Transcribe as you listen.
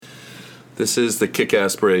This is the Kick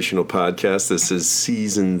Aspirational Podcast. This is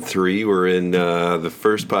Season 3. We're in the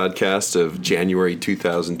first podcast of January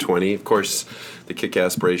 2020. Of course, the Kick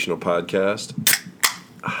Aspirational Podcast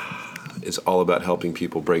is all about helping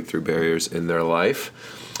people break through barriers in their life,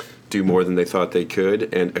 do more than they thought they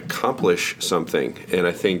could, and accomplish something. And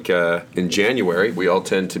I think in January, we all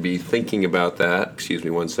tend to be thinking about that. Excuse me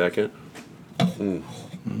one second.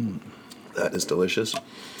 That is delicious.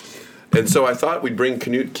 And so I thought we'd bring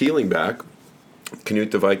Knut Keeling back.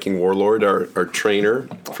 Knut the Viking Warlord, our trainer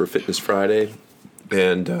for Fitness Friday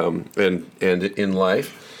and in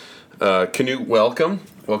life. Knut, welcome.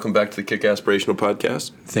 Welcome back to the Kick Aspirational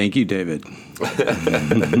Podcast. Thank you, David.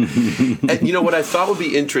 And you know what I thought would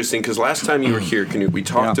be interesting, because last time you were here, Knut, we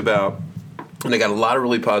talked about, and I got a lot of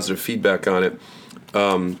really positive feedback on it,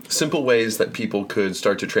 simple ways that people could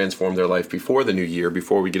start to transform their life before the new year,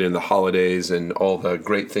 before we get into the holidays and all the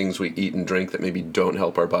great things we eat and drink that maybe don't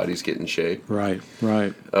help our bodies get in shape. Right.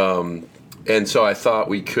 And so I thought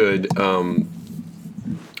we could,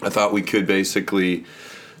 basically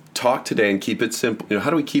talk today and keep it simple. You know,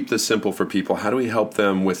 how do we keep this simple for people? How do we help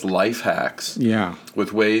them with life hacks? Yeah.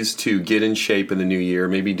 With ways to get in shape in the new year,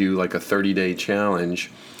 maybe do like a 30-day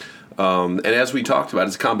challenge. And as we talked about,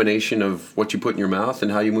 it's a combination of what you put in your mouth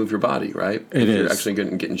and how you move your body, right? If you're actually going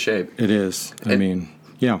to get in shape. It is.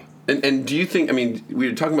 Yeah. And do you think, we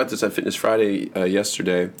were talking about this at Fitness Friday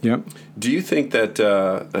yesterday. Yep. Do you think that,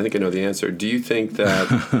 I think I know the answer, do you think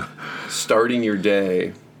that starting your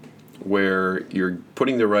day where you're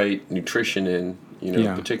putting the right nutrition in,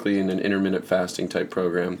 particularly in an intermittent fasting type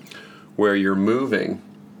program, where you're moving,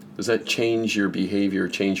 does that change your behavior,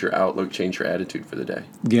 change your outlook, change your attitude for the day?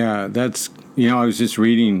 Yeah, that's, I was just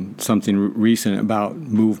reading something recent about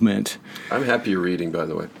movement. I'm happy you're reading, by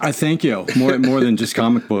the way. I thank you. More than just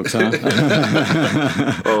comic books, huh?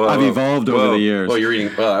 I've evolved over the years. Well, you're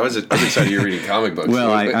reading. Well, I was excited you're reading comic books.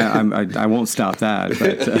 Well, I won't stop that.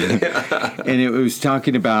 But, and it was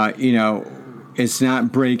talking about, it's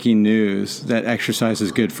not breaking news that exercise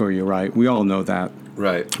is good for you, right? We all know that.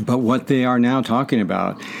 Right. But what they are now talking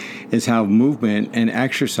about is how movement and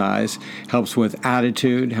exercise helps with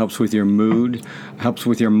attitude, helps with your mood, helps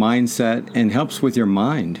with your mindset, and helps with your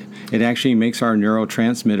mind. It actually makes our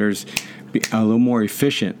neurotransmitters a little more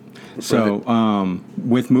efficient. So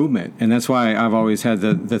with movement. And that's why I've always had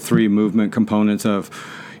the three movement components of,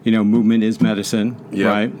 movement is medicine,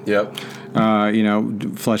 right? Yep.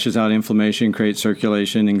 Flushes out inflammation, creates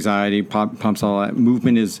circulation, anxiety, pumps all that.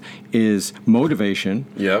 Movement is motivation.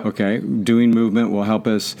 Yep. Okay. Doing movement will help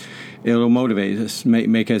us. It'll motivate us,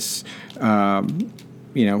 make us,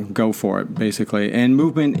 go for it, basically. And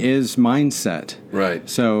movement is mindset. Right.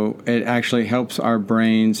 So it actually helps our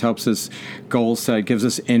brains, helps us goal set, gives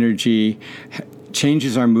us energy,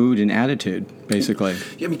 changes our mood and attitude, basically.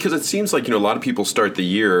 Yeah, because it seems like, a lot of people start the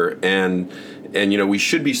year and we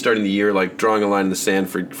should be starting the year like drawing a line in the sand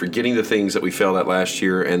for getting the things that we failed at last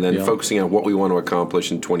year and then focusing on what we want to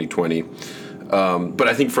accomplish in 2020. But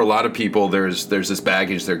I think for a lot of people, there's this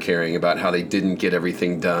baggage they're carrying about how they didn't get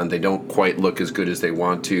everything done. They don't quite look as good as they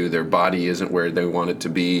want to. Their body isn't where they want it to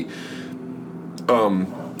be.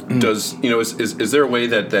 Is there a way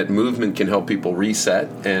that movement can help people reset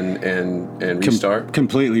and restart?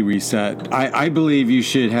 Completely reset. I believe you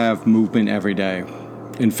should have movement every day.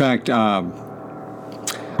 In fact,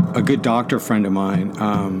 a good doctor friend of mine,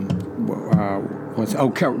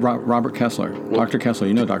 Robert Kessler. Dr. Kessler,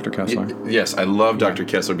 you know Dr. Kessler? Yes, I love Dr.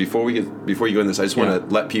 Kessler. Before you go in this, I just want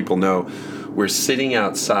to let people know we're sitting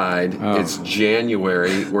outside. It's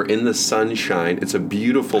January. We're in the sunshine. It's a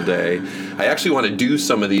beautiful day. I actually want to do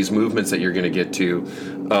some of these movements that you're going to get to,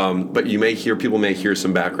 but people may hear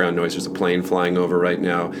some background noise. There's a plane flying over right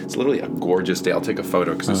now. It's literally a gorgeous day. I'll take a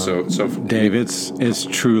photo because it's so. Dave, it's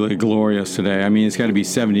truly glorious today. It's got to be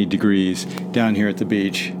 70 degrees down here at the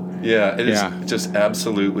beach. Yeah, it is just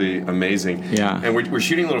absolutely amazing. Yeah. And we're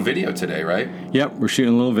shooting a little video today, right? Yep, we're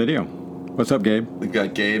shooting a little video. What's up, Gabe? We've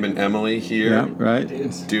got Gabe and Emily here. Yeah, right.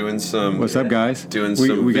 Doing some... What's up, guys?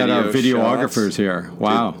 We got our videographers shots. here.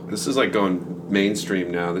 Wow. Dude, this is like going mainstream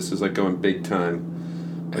now. This is like going big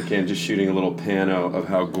time. Again, just shooting a little pano of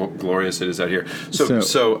how glorious it is out here.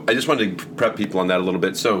 So I just wanted to prep people on that a little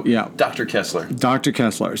bit. So, Dr. Kessler. Dr.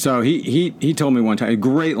 Kessler. So he told me one time, a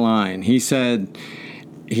great line. He said,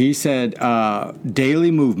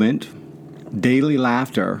 daily movement, daily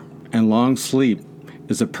laughter, and long sleep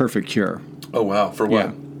is a perfect cure. Oh, wow. For what?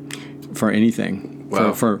 Yeah. For anything.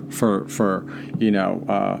 Wow. For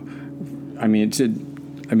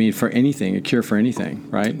for anything, a cure for anything,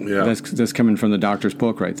 right? Yeah. That's coming from the doctor's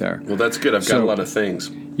book right there. Well, that's good. I've got a lot of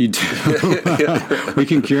things. You do. We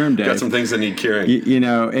can cure them, Dave. Got some things that need curing.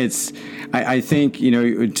 I think,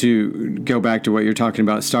 to go back to what you're talking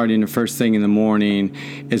about, starting the first thing in the morning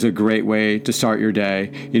is a great way to start your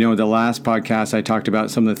day. The last podcast I talked about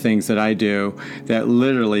some of the things that I do that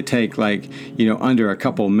literally take under a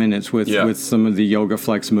couple of minutes with some of the yoga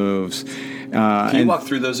flex moves. Can you walk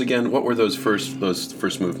through those again? What were those first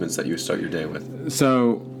movements that you start your day with?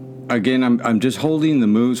 So again, I'm just holding the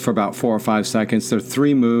moves for about 4 or 5 seconds. There are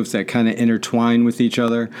 3 moves that kind of intertwine with each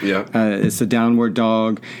other. Yeah. It's the downward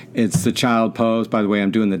dog. It's the child pose. By the way,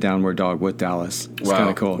 I'm doing the downward dog with Dallas. It's kind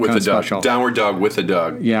of cool. With kind a dog. special. Downward dog with a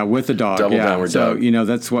dog. Yeah, with a dog. Double downward dog. So,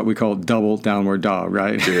 that's what we call double downward dog,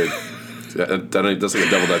 right? Dude. That's like a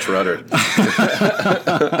double Dutch rudder.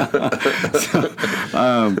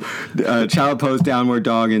 Child pose, downward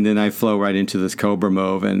dog, and then I flow right into this cobra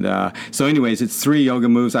move. And so anyways, it's 3 yoga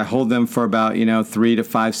moves. I hold them for about 3 to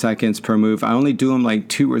 5 seconds per move. I only do them like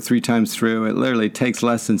 2 or 3 times through. It literally takes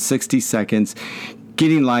less than 60 seconds.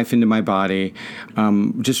 Getting life into my body,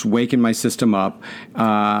 just waking my system up.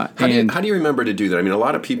 How do you remember to do that? I mean, a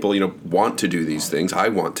lot of people, want to do these things. I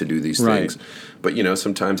want to do these things. But,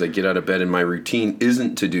 sometimes I get out of bed and my routine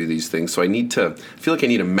isn't to do these things. So I feel like I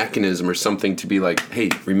need a mechanism or something to be like, hey,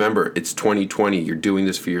 remember, it's 2020. You're doing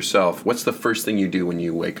this for yourself. What's the first thing you do when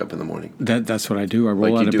you wake up in the morning? That's what I do. I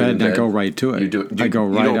roll out of bed and I go right to it. I go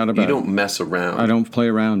right out of bed. You don't mess around. I don't play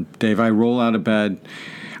around, Dave. I roll out of bed.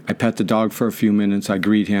 I pet the dog for a few minutes. I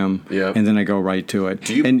greet him, and then I go right to it.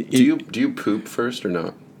 Do you poop first or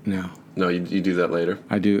not? No. No, you do that later.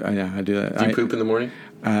 I do. I do that. Do you poop in the morning?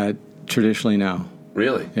 Traditionally, no.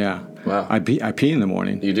 Really? Yeah. Wow. I pee in the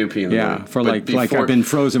morning. You do pee in the morning. Yeah, for like I've been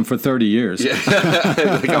frozen for 30 years. Yeah,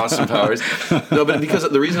 like Austin Powers. No, but because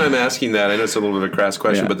the reason I'm asking that, I know it's a little bit of a crass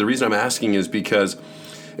question, but the reason I'm asking is because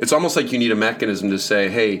it's almost like you need a mechanism to say,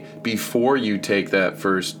 hey, before you take that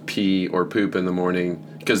first pee or poop in the morning,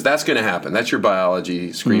 because that's going to happen. That's your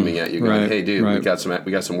biology screaming at you, going, "Hey, dude, we got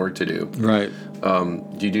some work to do." Right.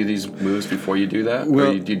 Do you do these moves before you do that?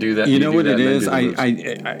 Well, or do you do that? You know what it is.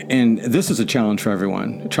 And this is a challenge for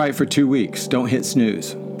everyone. Try it for 2 weeks. Don't hit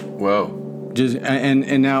snooze. Whoa. Just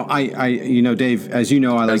and now I Dave, as you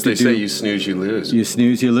know, I like to do. As they say, you snooze, you lose. You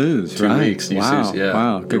snooze, you lose. 2 weeks. Wow. Yeah.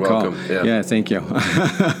 Wow. Good call. Welcome. Yeah. Thank you.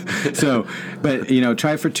 So, but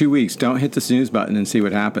try it for 2 weeks. Don't hit the snooze button and see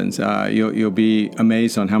what happens. You'll be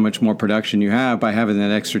amazed on how much more production you have by having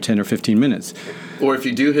that extra 10 or 15 minutes. Or if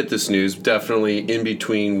you do hit the snooze, definitely in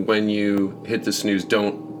between when you hit the snooze,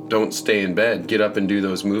 don't stay in bed. Get up and do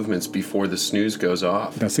those movements before the snooze goes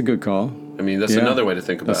off. That's a good call. I mean, that's another way to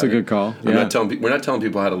think about it. That's a good call. We're not telling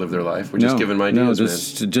people how to live their life. We're just giving them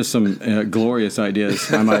ideas, just some glorious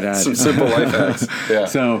ideas, I might add. Some simple life hacks. Yeah.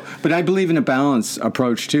 So, but I believe in a balanced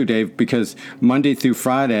approach too, Dave, because Monday through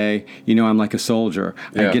Friday, I'm like a soldier.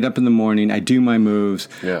 Yeah. I get up in the morning, I do my moves,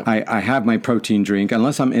 yeah. I have my protein drink,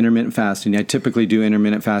 unless I'm intermittent fasting. I typically do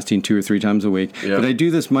intermittent fasting 2 or 3 times a week. Yeah. But I do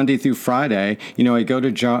this Monday through Friday. I go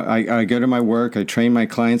to my work, I train my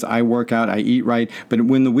clients, I work out, I eat right. But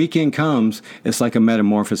when the weekend comes, it's like a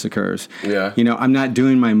metamorphosis occurs. Yeah. I'm not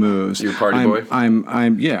doing my moves. You're a party boy? I'm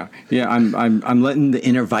letting the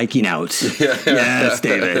inner Viking out. Yes,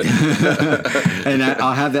 David. And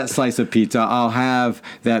I'll have that slice of pizza. I'll have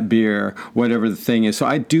that beer, whatever the thing is. So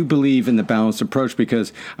I do believe in the balanced approach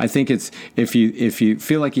because I think it's if you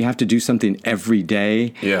feel like you have to do something every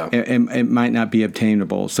day, it might not be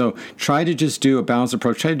obtainable. So try to just do a balanced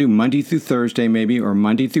approach. Try to do Monday through Thursday maybe, or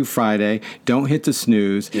Monday through Friday. Don't hit the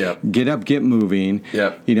snooze. Get up, get moving.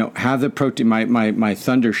 Have the protein. My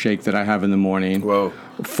Thunder Shake that I have in the morning. Whoa.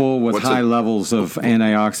 Full with high levels of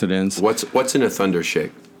antioxidants. What's in a Thunder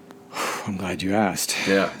Shake? I'm glad you asked.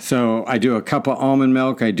 Yeah. So I do a cup of almond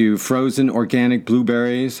milk. I do frozen organic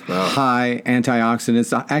blueberries, high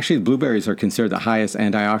antioxidants. Actually, blueberries are considered the highest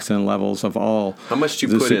antioxidant levels of all. How much do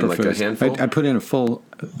you put in? Like a handful? I put in a full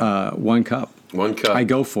 1 cup. 1 cup. I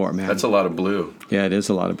go for it, man. That's a lot of blue. Yeah, it is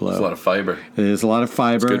a lot of blue. It's a lot of fiber. It is a lot of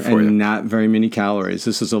fiber and not very many calories.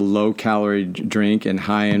 This is a low-calorie drink and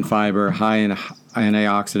high in fiber, high in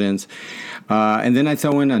antioxidants. And then I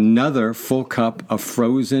throw in another full cup of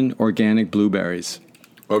frozen organic blueberries.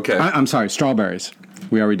 Okay. I'm sorry, strawberries.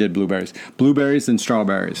 We already did blueberries. Blueberries and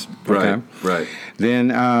strawberries. Okay? Right.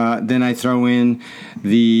 Then I throw in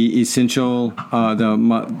the essential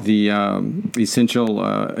essential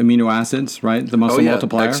amino acids, right? The muscle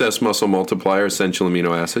multiplier. Excess muscle multiplier, essential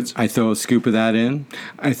amino acids. I throw a scoop of that in.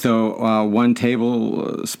 I throw 1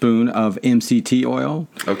 tablespoon of MCT oil.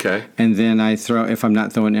 Okay. And then I throw, if I'm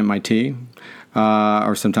not throwing in my tea,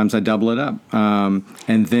 or sometimes I double it up.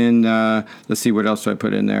 And then let's see, what else do I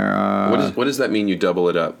put in there? What does that mean? You double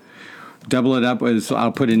it up? double it up is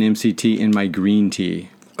I'll put an MCT in my green tea.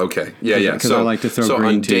 Okay. Yeah. Because I like to throw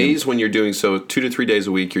green tea. So on days when you're doing 2 to 3 days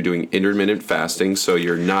a week, you're doing intermittent fasting, so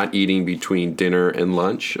you're not eating between dinner and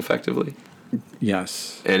lunch, effectively.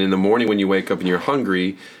 Yes. And in the morning when you wake up and you're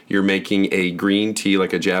hungry, you're making a green tea,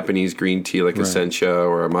 like a Japanese green tea, like a sencha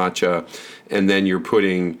or a matcha, and then you're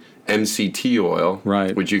putting MCT oil,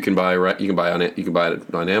 which you can buy. You can buy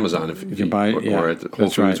it on Amazon if you can buy it, or at Whole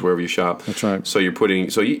Foods, wherever you shop. That's right. So you're putting.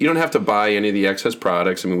 So you don't have to buy any of the excess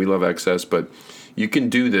products. I mean, we love excess, but you can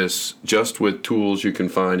do this just with tools you can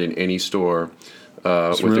find in any store,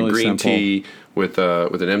 with really a green tea, with an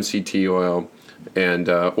MCT oil. And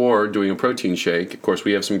or doing a protein shake. Of course,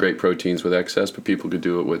 we have some great proteins with excess, but people could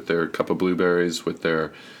do it with their cup of blueberries, with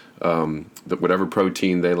their whatever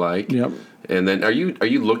protein they like. Yep. And then, are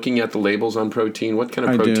you looking at the labels on protein? What kind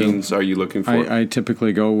of proteins are you looking for? I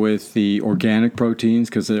typically go with the organic proteins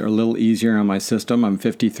because they're a little easier on my system. I'm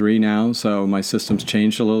 53 now, so my system's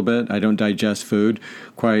changed a little bit. I don't digest food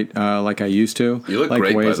quite like I used to. You look like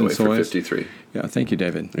great, whey's by the way, and soys. for 53. Yeah, thank you,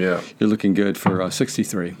 David. Yeah. You're looking good for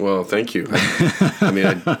 63. Well, thank you. I mean,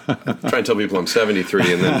 I try and tell people I'm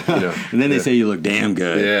 73, and then, And then they say you look damn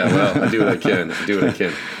good. Yeah, well, I do what I can.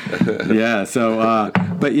 Yeah, so,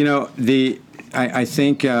 but, I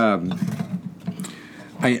think the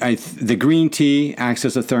green tea acts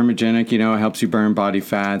as a thermogenic, it helps you burn body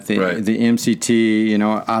fat. The MCT,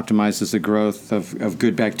 optimizes the growth of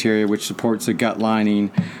good bacteria, which supports the gut lining,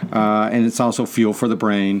 and it's also fuel for the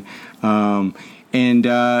brain. Also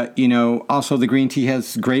the green tea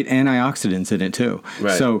has great antioxidants in it too.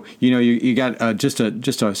 Right. So you got just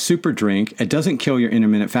a super drink. It doesn't kill your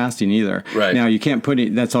intermittent fasting either. Right. Now you can't put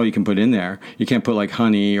it. That's all you can put in there. You can't put like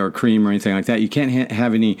honey or cream or anything like that. You can't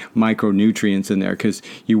have any micronutrients in there because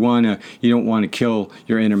you don't want to kill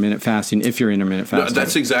your intermittent fasting if you're intermittent fasting. No,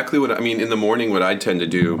 that's exactly what I mean. In the morning, what I tend to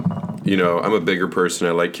do. I'm a bigger person.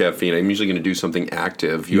 I like caffeine. I'm usually going to do something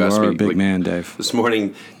active. You are a big man, Dave. This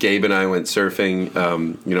morning, Gabe and I went surfing.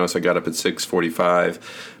 So I got up at 6:45,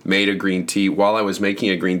 made a green tea. While I was making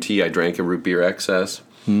a green tea, I drank a root beer excess,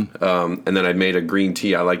 and then I made a green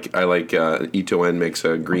tea. I like Ito En makes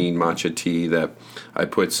a green matcha tea that I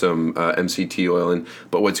put some MCT oil in.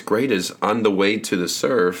 But what's great is on the way to the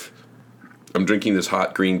surf, I'm drinking this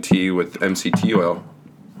hot green tea with MCT oil.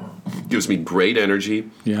 Gives me great energy.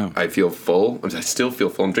 Yeah, I feel full. I still feel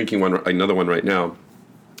full. I'm drinking another one right now.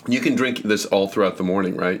 You can drink this all throughout the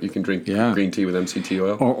morning, right? You can drink green tea with MCT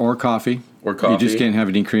oil. Or coffee. Or coffee. You just can't have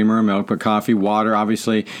any creamer or milk, but coffee, water,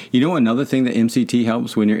 obviously. Another thing that MCT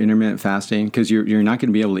helps when you're intermittent fasting, because you're not going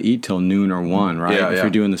to be able to eat till noon or 1, right? Yeah, if you're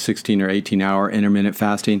doing the 16 or 18-hour intermittent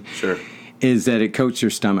fasting. Sure. Is that it coats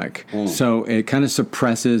your stomach. So it kind of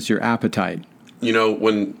suppresses your appetite.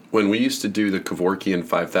 When we used to do the Kevorkian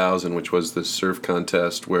 5000, which was the surf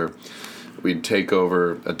contest where we'd take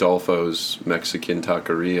over Adolfo's Mexican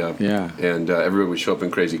taqueria, and everybody would show up in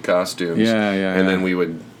crazy costumes, and then we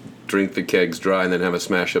would drink the kegs dry and then have a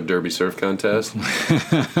smash-up derby surf contest.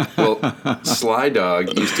 Well, Sly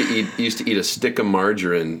Dog used to eat a stick of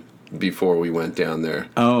margarine before we went down there.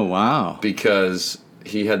 Oh, wow. Because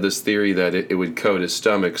he had this theory that it would coat his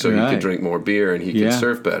stomach so he could drink more beer and he could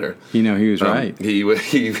surf better. He was right. He was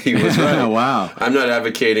right. Wow. I'm not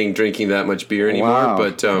advocating drinking that much beer anymore,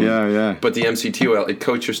 but but the MCT oil, it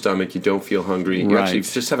coats your stomach. You don't feel hungry. You actually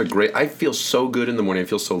just have I feel so good in the morning. I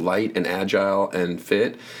feel so light and agile and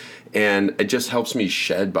fit. And it just helps me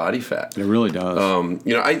shed body fat. It really does.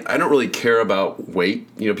 I don't really care about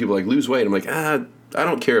weight. People like lose weight. I'm like, I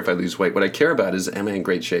don't care if I lose weight. What I care about is, am I in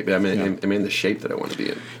great shape? Am I in the shape that I want to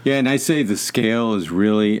be in? Yeah, and I say the scale is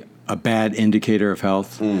really a bad indicator of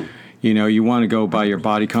health. You want to go by your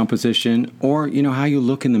body composition or, how you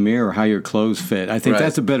look in the mirror, how your clothes fit. I think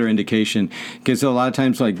that's a better indication because a lot of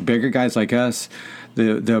times, like bigger guys like us,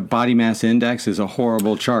 the body mass index is a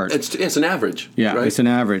horrible chart. It's an average. Yeah, right? It's an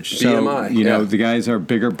average. BMI. So, the guys are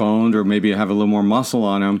bigger boned or maybe have a little more muscle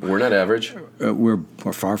on them. We're not average. We're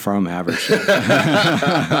far from average. Well,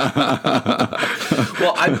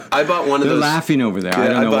 I bought one of those. They're laughing over there. I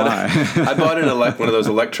don't know why. I bought one of those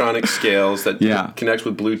electronic scales that connects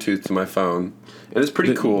with Bluetooth to my phone. And it's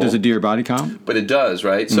pretty cool. Does it do your body comp? But it does,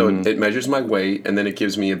 right? So it measures my weight, and then it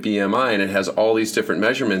gives me a BMI, and it has all these different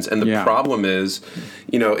measurements. And the problem is,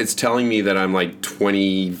 it's telling me that I'm like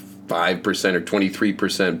 25% or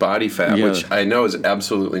 23% body fat, which I know is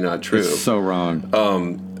absolutely not true. It's so wrong.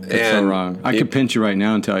 It's so wrong. I could pinch you right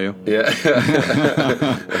now and tell you. Yeah.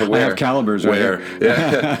 I have calibers right here.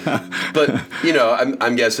 Yeah. But,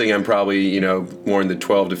 I'm guessing I'm probably, more in the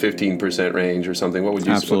 12 to 15% range or something. What would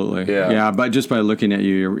you say? Absolutely. Yeah, but just by looking at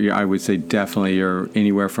you, I would say definitely you're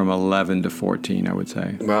anywhere from 11 to 14, I would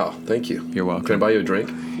say. Wow, thank you. You're welcome. Can I buy you a drink?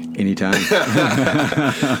 Anytime.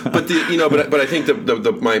 But I think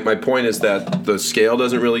my point is that the scale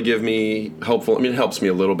doesn't really give me helpful. I mean, it helps me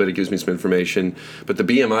a little bit. It gives me some information, but the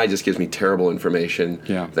BMI just gives me terrible information.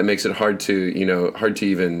 Yeah. That makes it hard to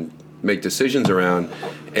even make decisions around.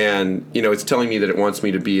 And it's telling me that it wants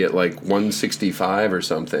me to be at like 165 or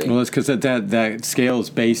something. Well, it's because that scale is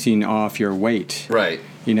basing off your weight. Right.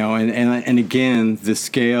 And again, the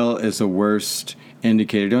scale is the worst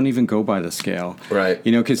indicator. Don't even go by the scale. Right.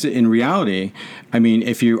 Because in reality, I mean,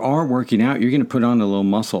 if you are working out, you're going to put on a little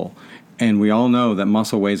muscle. And we all know that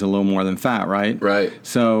muscle weighs a little more than fat, right? Right.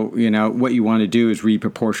 So, what you want to do is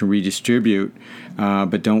redistribute,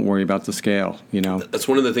 but don't worry about the scale, That's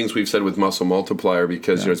one of the things we've said with Muscle Multiplier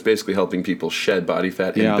because, it's basically helping people shed body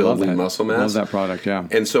fat and build lean muscle mass. I love that product, yeah.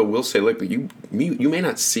 And so we'll say, look, you may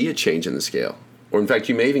not see a change in the scale. Or in fact,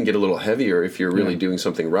 you may even get a little heavier if you're really doing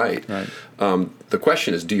something right. Right. The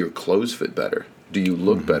question is, do your clothes fit better? Do you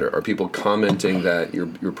look better? Are people commenting that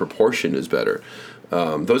your proportion is better?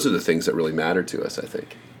 Those are the things that really matter to us, I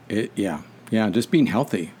think. Yeah, just being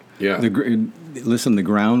healthy. Yeah. Listen, the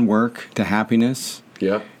groundwork to happiness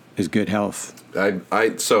Yeah. is good health.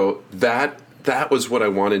 So that was what I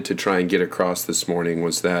wanted to try and get across this morning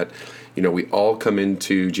was that, we all come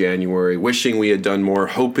into January wishing we had done more,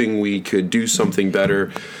 hoping we could do something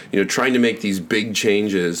better, trying to make these big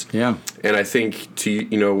changes. Yeah. And I think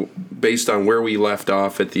based on where we left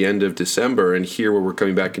off at the end of December and here where we're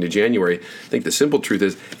coming back into January, I think the simple truth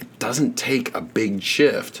is it doesn't take a big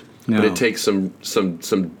shift. No. But it takes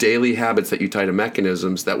some daily habits that you tie to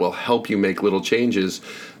mechanisms that will help you make little changes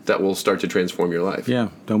that will start to transform your life. Yeah,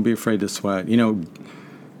 don't be afraid to sweat.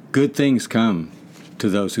 Good things come to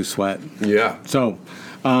those who sweat. Yeah. So,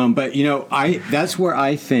 but that's where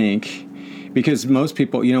I think, because most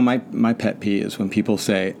people, my pet peeve is when people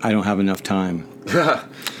say, I don't have enough time.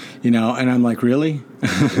 And I'm like, really?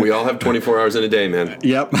 We all have 24 hours in a day, man.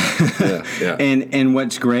 Yep. Yeah. And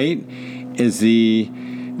what's great is the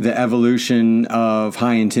evolution of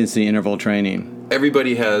high intensity interval training.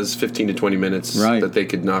 Everybody has 15 to 20 minutes that they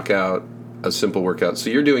could knock out a simple workout. So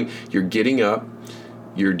you're getting up,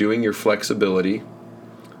 you're doing your flexibility,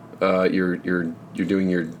 you're doing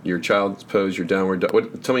your child's pose, your downward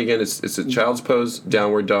dog. Tell me again, it's a child's pose,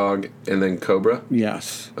 downward dog, and then cobra?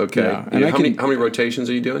 Yes. Okay. Yeah. And how many rotations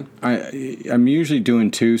are you doing? I'm usually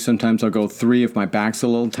doing 2. Sometimes I'll go 3 if my back's a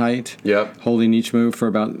little tight. Yep. Holding each move for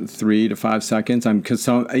about 3 to 5 seconds. Because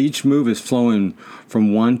each move is flowing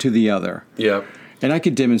from one to the other. Yep. And I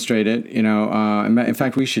could demonstrate it, in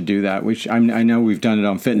fact, we should do that. I know we've done it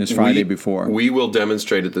on Fitness Friday before. We will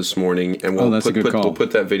demonstrate it this morning, and we'll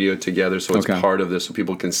put that video together so it's part of this, so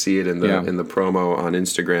people can see it in the promo on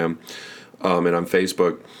Instagram and on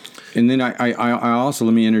Facebook. And then I also,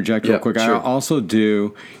 let me interject real quick. Sure. I also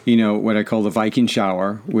do, what I call the Viking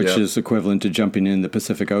shower, which is equivalent to jumping in the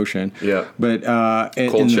Pacific Ocean. Yeah. But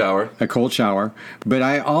shower. A cold shower. But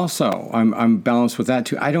I'm balanced with that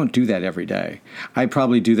too. I don't do that every day. I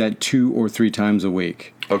probably do that 2 or 3 times a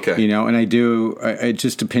week. Okay. And I do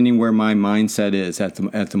just depending where my mindset is at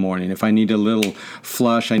the morning. If I need a little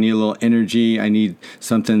flush, I need a little energy, I need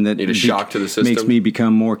something that need a shock to the system, makes me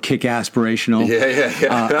become more kick aspirational.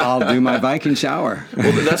 Yeah. I'll do my Viking shower.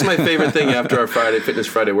 Well, that's my favorite thing after our Fitness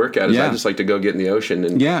Friday workout is I just like to go get in the ocean.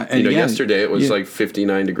 And yesterday it was like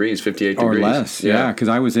 59 degrees, 58 or degrees. Or less, because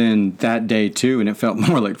I was in that day too, and it felt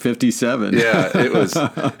more like 57. Yeah, it was.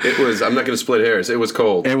 I'm not going to split hairs. It was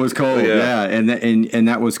cold. It was cold, yeah. And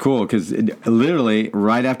that was cool because literally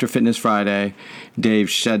right after Fitness Friday, Dave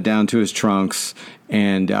shed down to his trunks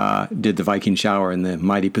and did the Viking shower in the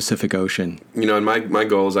mighty Pacific Ocean. And my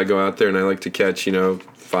goal is I go out there and I like to catch,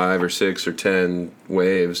 5 or 6 or 10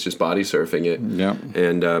 waves, just body surfing it. Yep.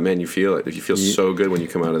 And man, you feel it. You feel so good when you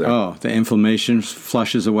come out of there. Oh, the inflammation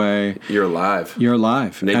flushes away. You're alive. Nature's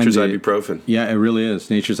ibuprofen. Yeah, it really is.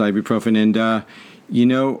 Nature's ibuprofen. And,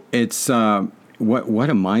 it's what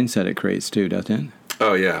a mindset it creates too, doesn't it?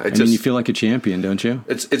 Oh yeah, you feel like a champion, don't you?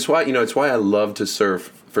 It's why I love to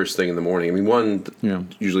surf first thing in the morning. I mean,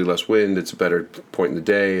 usually less wind. It's a better point in the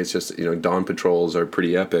day. It's just dawn patrols are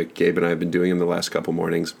pretty epic. Gabe and I have been doing them the last couple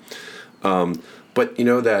mornings. But you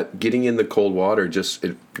know that getting in the cold water it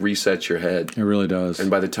resets your head. It really does.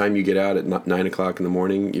 And by the time you get out at 9 o'clock in the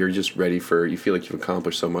morning, you're just ready you feel like you've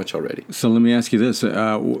accomplished so much already. So let me ask you this.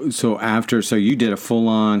 So you did a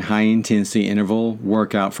full-on high-intensity interval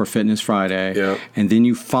workout for Fitness Friday. Yeah. And then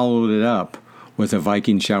you followed it up with a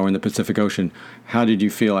Viking shower in the Pacific Ocean. How did you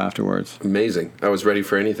feel afterwards? Amazing. I was ready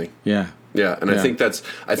for anything. Yeah. Yeah, and I think that's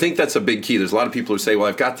a big key. There's a lot of people who say, "Well,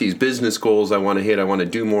 I've got these business goals I want to hit. I want to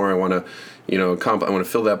do more. I want to, I want to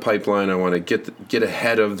fill that pipeline. I want to get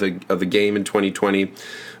ahead of the game in 2020."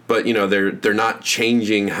 But they're not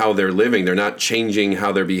changing how they're living. They're not changing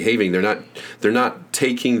how they're behaving. They're not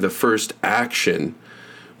taking the first action,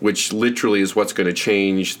 which literally is what's going to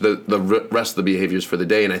change the rest of the behaviors for the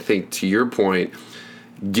day. And I think, to your point,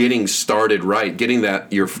 getting started right, getting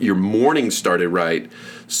that your morning started right,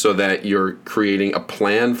 so that you're creating a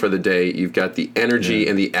plan for the day. You've got the energy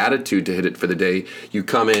and the attitude to hit it for the day. You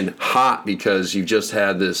come in hot because you've just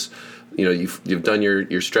had this, you've done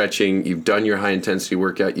your stretching, you've done your high intensity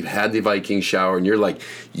workout, you've had the Viking shower, and you're like,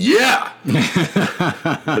 yeah,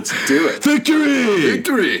 let's do it.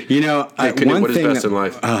 Victory! What is best in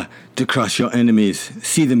life? To crush your enemies,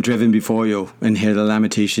 see them driven before you, and hear the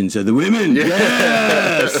lamentations of the women.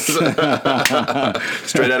 Yes!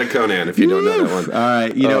 Straight out of Conan, if you don't know that one. All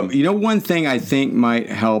right. One thing I think might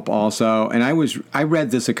help also, and I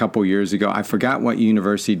read this a couple years ago. I forgot what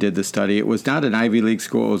university did the study. It was not an Ivy League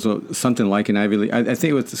school. It was something like an Ivy League. I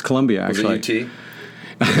think it was Columbia, actually. Was it UT?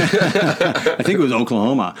 I think it was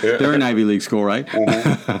Oklahoma. Yeah. They're an Ivy League school, right?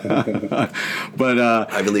 Mm-hmm. But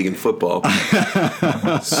Ivy League in football.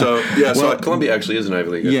 So Columbia actually is an Ivy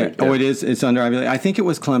League. Yeah. Oh, it is. It's under Ivy League. I think it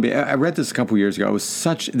was Columbia. I read this a couple years ago.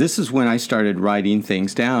 This is when I started writing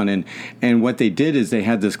things down, and what they did is they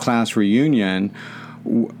had this class reunion,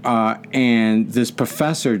 and this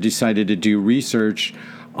professor decided to do research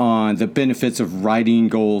on the benefits of writing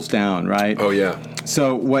goals down, right? Oh, yeah.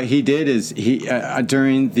 So what he did is he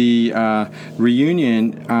during the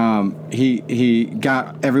reunion, he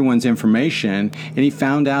got everyone's information, and he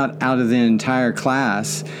found out of the entire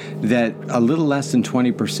class that a little less than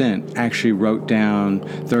 20% actually wrote down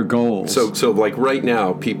their goals. So like right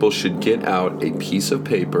now, people should get out a piece of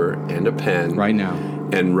paper and a pen right now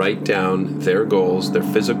and write down their goals, their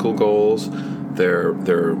physical goals, their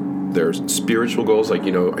spiritual goals, like,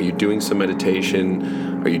 are you doing some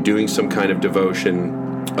meditation? Are you doing some kind of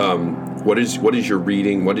devotion? What is your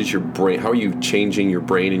reading? What is your brain? How are you changing your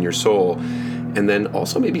brain and your soul? And then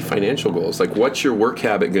also maybe financial goals, like what's your work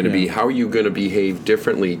habit going to be? How are you going to behave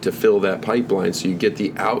differently to fill that pipeline so you get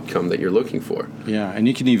the outcome that you're looking for? Yeah, and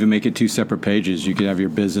you can even make it two separate pages. You could have your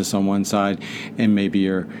business on one side and maybe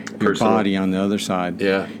your body on the other side.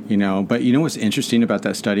 Yeah. But what's interesting about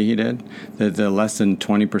that study he did? The less than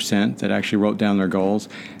 20% that actually wrote down their goals,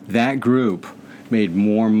 that group made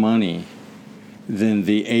more money than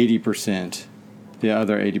the 80%. The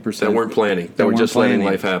other 80% that weren't planning, that were just letting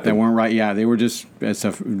life happen. They weren't right. Yeah, they were just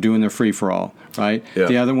doing their free for all. Right. Yeah.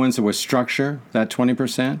 The other ones that was structure, that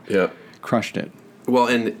 20%, crushed it. Well,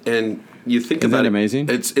 and you think Isn't about that amazing?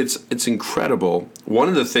 It's incredible. One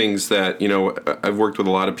of the things that I've worked with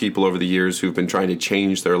a lot of people over the years who've been trying to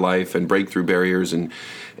change their life and break through barriers and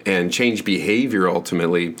change behavior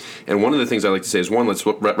ultimately. And one of the things I like to say is, one, let's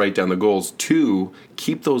write down the goals. Two,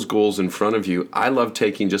 keep those goals in front of you. I love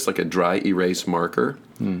taking just like a dry erase marker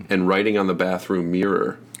and writing on the bathroom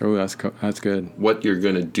mirror. Oh, that's good. What you're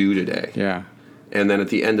going to do today. Yeah. And then at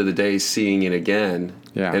the end of the day, seeing it again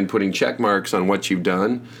and putting check marks on what you've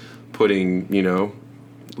done, putting,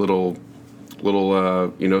 little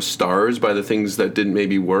stars by the things that didn't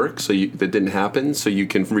maybe work, that didn't happen, so you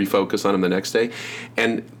can refocus on them the next day.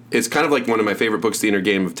 And it's kind of like one of my favorite books, The Inner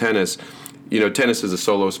Game of Tennis. Tennis is a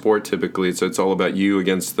solo sport typically, so it's all about you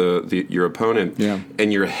against your opponent. Yeah.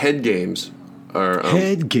 And your head games are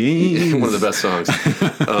head games. One of the best songs.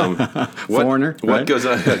 Foreigner. What goes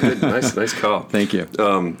on? Nice call. Thank you.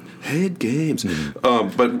 Head games.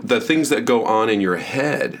 But the things that go on in your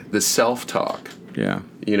head, the self-talk. Yeah.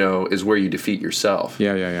 Is where you defeat yourself.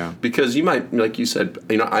 Yeah. Because you might, like you said,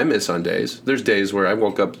 I miss on days. There's days where I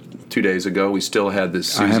woke up 2 days ago. We still had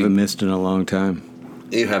this. I haven't missed in a long time.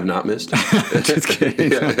 You have not missed. Just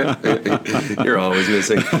kidding. You're always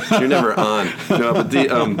missing. You're never on. No, but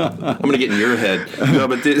I'm going to get in your head. No,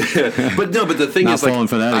 but the thing not is, like,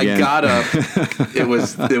 for that I again. got up. It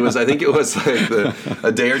was. I think it was like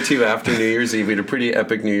a day or two after New Year's Eve. We had a pretty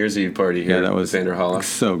epic New Year's Eve party here. Yeah, that was at Vanderhalla.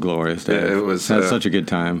 So glorious. Dave. Yeah, it was. Had such a good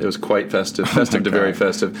time. It was quite festive to very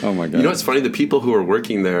festive. Oh my God! It's funny. The people who were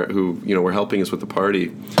working there, who were helping us with the party,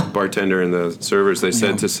 bartender and the servers, they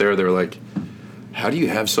said to Sarah, they were like, "How do you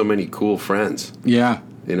have so many cool friends?" Yeah.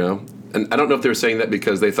 and I don't know if they were saying that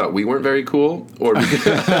because they thought we weren't very cool, or because,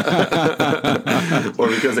 or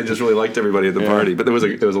because they just really liked everybody at the party. But it was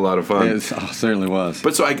a lot of fun. It certainly was.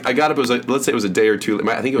 But so I got up. It was like, let's say it was a day or two.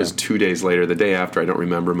 I think it was 2 days later. The day after, I don't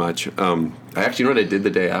remember much. I actually, you know what I did the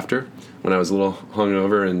day after when I was a little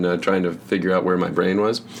hungover and trying to figure out where my brain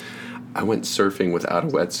was? I went surfing without a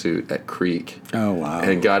wetsuit at Creek. Oh, wow.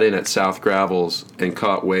 And got in at South Gravels and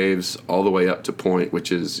caught waves all the way up to Point,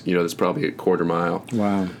 which is, that's probably a quarter mile.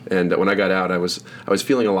 Wow. And when I got out, I was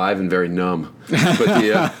feeling alive and very numb. But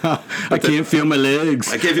I can't feel my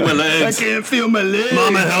legs. I can't feel my legs. I can't feel my legs.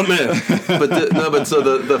 Mama, help me. But so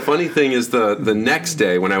the funny thing is the next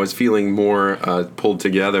day when I was feeling more pulled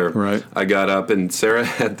together, right. I got up and Sarah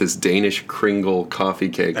had this Danish Kringle coffee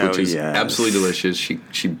cake, which is absolutely delicious.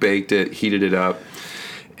 She baked it, heated it up,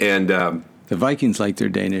 and the Vikings like their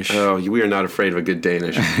Danish. Oh, we are not afraid of a good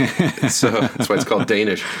Danish. So that's why it's called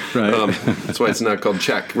Danish. Right. That's why it's not called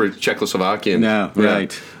Czech. We're Czechoslovakian. No, yeah.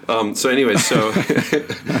 right. So anyway, so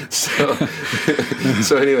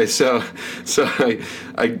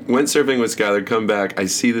I went surfing with Skylar. Come back, I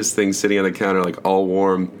see this thing sitting on the counter, like all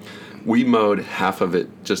warm. We mowed half of it,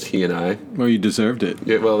 just he and I. Well, you deserved it.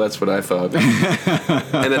 Yeah, well, that's what I thought.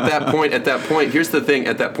 And at that point, here's the thing.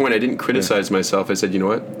 At that point, I didn't criticize myself. I said, you know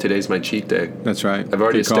what? Today's my cheat day. That's right. I've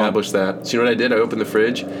already established that. So you know what I did? I opened the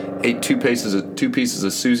fridge, ate two pieces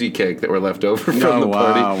of Susie cake that were left over from the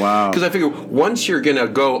party. Wow. Because I figured once you're going to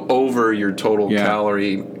go over your total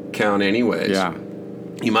calorie count anyways,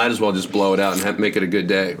 you might as well just blow it out and make it a good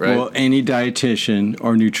day, right? Well, any dietitian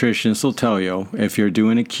or nutritionist will tell you if you're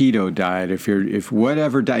doing a keto diet, if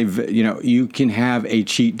whatever diet, you can have a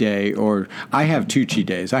cheat day. Or I have 2 cheat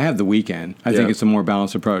days. I have the weekend. I think it's a more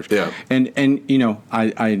balanced approach. Yeah. And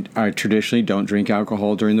I traditionally don't drink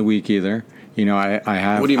alcohol during the week either. I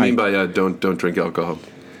have. What do you mean by don't drink alcohol?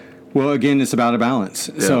 Well, again, it's about a balance.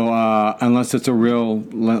 Yeah. So unless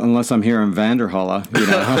I'm here in Vanderhalla,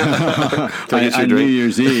 on New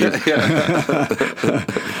Year's Eve,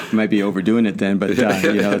 might be overdoing it then, but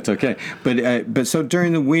it's okay. But so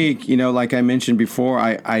during the week, like I mentioned before,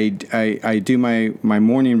 I do my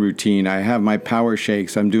morning routine. I have my power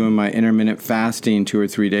shakes. I'm doing my intermittent fasting 2 or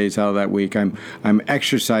 3 days out of that week. I'm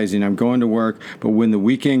exercising. I'm going to work. But when the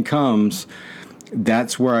weekend comes,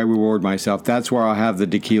 that's where I reward myself. That's where I'll have the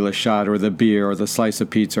tequila shot or the beer or the slice of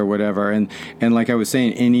pizza or whatever. And like I was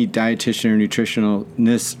saying, any dietitian or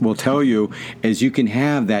nutritionist will tell you is you can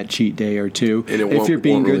have that cheat day or two if you're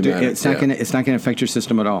being good. Really it's not going to affect your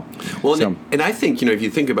system at all. Well, and I think if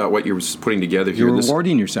you think about what you're putting together here, you're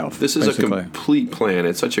rewarding yourself. This is basically a complete plan.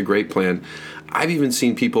 It's such a great plan. I've even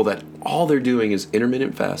seen people that all they're doing is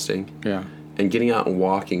intermittent fasting, and getting out and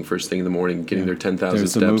walking first thing in the morning, getting their 10,000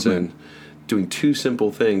 steps in. Doing 2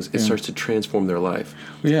 simple things, it starts to transform their life.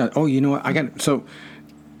 Yeah. Oh, you know what?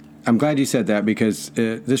 I'm glad you said that because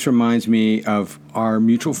this reminds me of our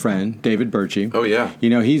mutual friend, David Birchie. Oh, yeah.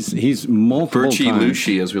 He's multiple Birchie times.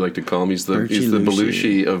 Lucy, as we like to call him. He's the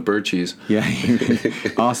Belushi of Birchies. Yeah.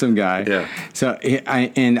 Awesome guy. Yeah. So,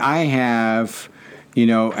 I have...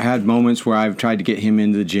 had moments where I've tried to get him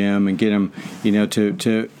into the gym and get him,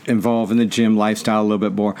 to involve in the gym lifestyle a little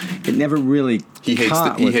bit more. It never really He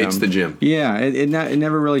hates the gym. Yeah, it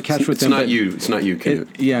never really catched with him. It's not you, Knut.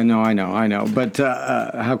 Yeah, no, I know. But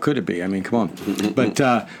how could it be? I mean, come on.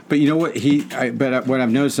 But you know what? What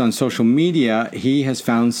I've noticed on social media, he has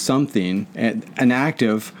found something, an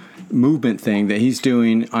active movement thing that he's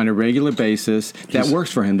doing on a regular basis that works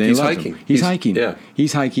for him. He's hiking. He's hiking. Yeah.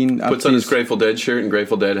 He's hiking. Puts on his Grateful Dead shirt and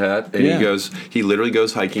Grateful Dead hat, and he literally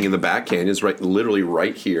goes hiking in the back canyons, literally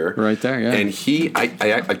right here. Right there, yeah. And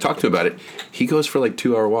I talked to him about it. He goes for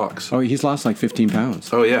 2-hour walks. Oh, he's lost 15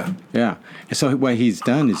 pounds. Oh, yeah. Yeah. So what he's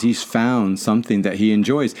done is he's found something that he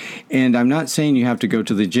enjoys. And I'm not saying you have to go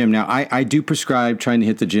to the gym. Now, I do prescribe trying to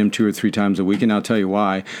hit the gym 2 or 3 times a week, and I'll tell you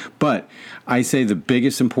why. But I say the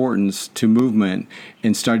biggest importance to movement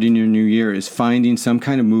in starting your new year is finding some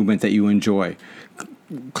kind of movement that you enjoy.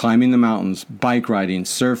 Climbing the mountains, bike riding,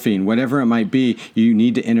 surfing, whatever it might be, you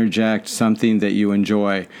need to interject something that you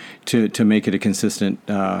enjoy to make it a consistent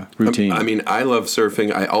routine. I love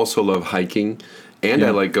surfing. I also love hiking. And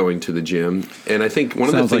I like going to the gym. And I think one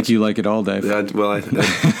of the things... Sounds like you like it all, Dave.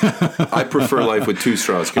 I prefer life with 2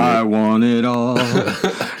 straws. I want it all,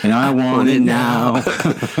 and I want it now.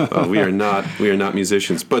 We are not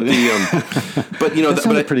musicians, but that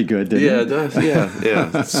sounded pretty good, didn't it?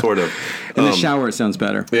 Yeah, sort of. In the shower, it sounds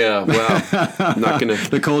better. Yeah, well, not gonna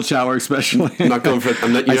the cold shower, especially. I'm not going for.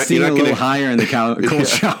 I see it a little higher in the cold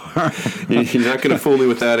shower. You're not going to fool me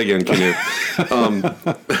with that again, can you?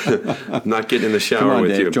 Not getting in the shower Come on,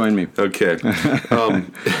 with Dave, you. Join me. Okay.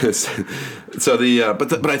 So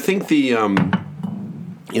but I think the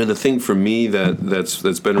thing for me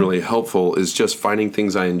that's been really helpful is just finding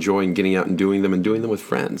things I enjoy and getting out and doing them with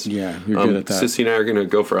friends. Yeah, you're good at that. Sissy and I are going to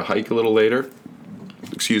go for a hike a little later.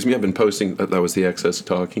 Excuse me, I've been posting. That was the excess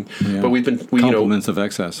talking. Yeah. But compliments of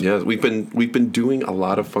excess. Yeah, we've been doing a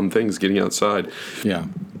lot of fun things, getting outside. Yeah.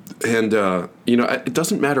 And it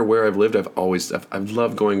doesn't matter where I've lived. I've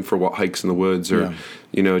loved going for hikes in the woods, or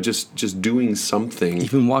just doing something.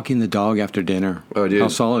 Even walking the dog after dinner. Oh, dude. How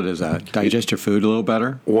solid is that? Digest your food a little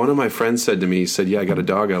better. One of my friends said to me, "Yeah, I got a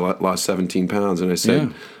dog. I lost 17 pounds." And I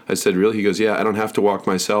said, "Really?" He goes, "Yeah, I don't have to walk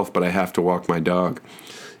myself, but I have to walk my dog."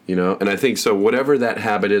 And I think so. Whatever that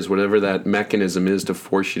habit is, whatever that mechanism is to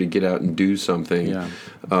force you to get out and do something,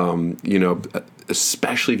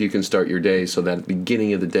 especially if you can start your day so that at the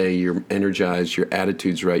beginning of the day you're energized, your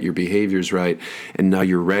attitude's right, your behavior's right, and now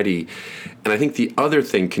you're ready. And I think the other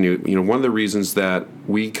thing, Knut, one of the reasons that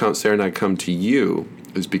Sarah and I come to you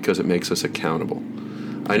is because it makes us accountable.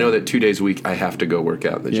 I know that 2 days a week I have to go work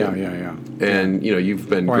out in the gym. Yeah. And you've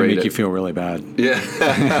been or great. I make you feel really bad. Yeah.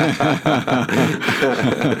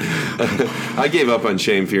 I gave up on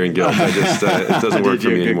shame, fear, and guilt. I just it doesn't work for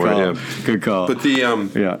me anymore. Call. Yeah. Good call.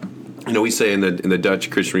 But we say in the Dutch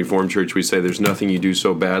Christian Reformed Church, we say there's nothing you do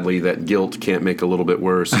so badly that guilt can't make a little bit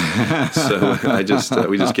worse. So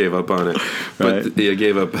we just gave up on it. But right.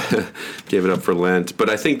 Gave it up for Lent. But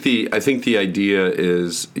I think the idea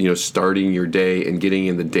is starting your day and getting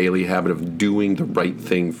in the daily habit of doing the right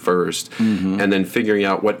thing first, and then figuring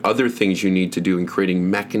out what other things you need to do and creating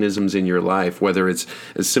mechanisms in your life. Whether it's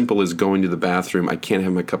as simple as going to the bathroom, I can't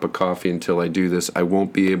have my cup of coffee until I do this. I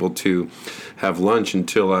won't be able to have lunch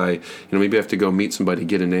until maybe I have to go meet somebody,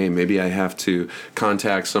 get a name. Maybe I have to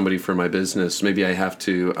contact somebody for my business. Maybe I have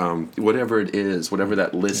to, whatever it is, whatever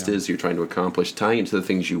that list is you're trying to accomplish, tying it to the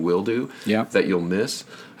things you will do that you'll miss.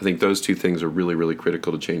 I think those two things are really, really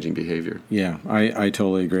critical to changing behavior. Yeah, I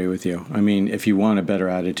totally agree with you. I mean, if you want a better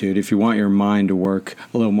attitude, if you want your mind to work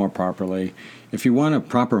a little more properly, if you want a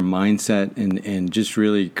proper mindset and just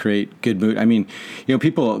really create good mood. I mean,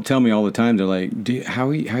 people tell me all the time, they're like, how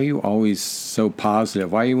are you always so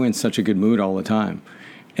positive? Why are you in such a good mood all the time?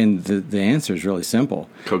 And the answer is really simple.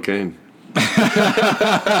 Cocaine. It's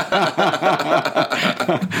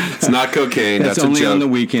not cocaine. That's only a joke. on the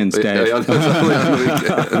weekends, Dave. That's only on the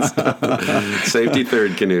weekends. Safety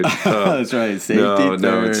third, Knut. That's right. Safety third.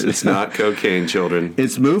 No, it's not cocaine, children.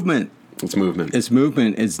 It's movement. It's movement. It's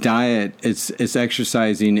movement. It's diet. It's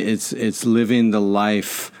exercising. It's living the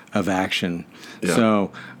life of action. Yeah.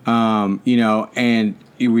 So, and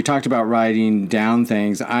we talked about writing down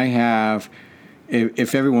things. I have.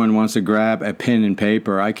 If everyone wants to grab a pen and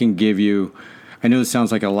paper, I can give you. I know this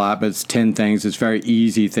sounds like a lot, but it's 10 things. It's very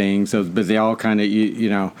easy things. But they all kind of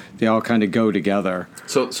they all kind of go together.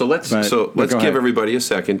 So let's give everybody a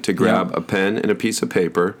second to grab a pen and a piece of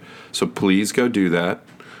paper. So please go do that.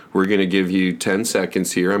 We're going to give you 10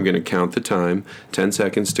 seconds here. I'm going to count the time. 10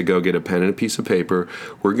 seconds to go get a pen and a piece of paper.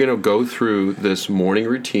 We're going to go through this morning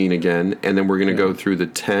routine again, and then we're going to go through the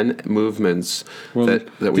 10 movements that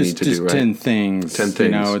we need to do, right? 10 things. 10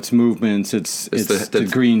 things. It's movements. It's the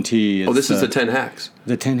green tea. This is the 10 hacks.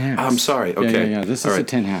 The 10 hacks. I'm sorry. Okay. Yeah. This is the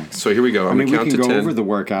 10 hacks. So here we go. I'm going to count to 10. We can go over the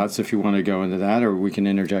workouts if you want to go into that, or we can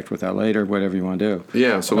interject with that later, whatever you want to do.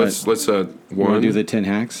 Yeah, so let's want to do the 10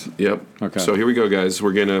 hacks? Yep. Okay. So here we go, guys.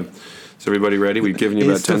 We're going to... Is everybody ready? We've given you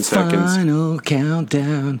about 10 seconds. Final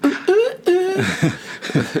countdown. Who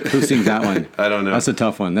sings that one? I don't know. That's a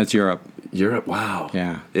tough one. That's Europe. Europe? Wow.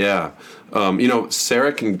 Yeah.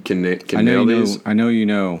 Sarah can nail these. I know you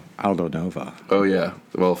know Aldo Nova. Oh, yeah.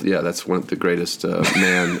 Well, yeah, that's one of the greatest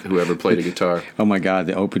man who ever played a guitar. Oh, my God.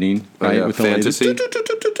 The opening. Right? Yeah. With Fantasy.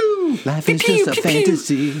 Life is just a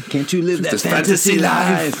fantasy. Can't you live that fantasy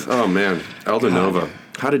life? Oh, man. Aldo Nova.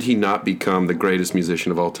 How did he not become the greatest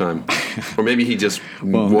musician of all time? Or maybe he just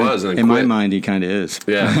was and in quit. My mind, he kind of is.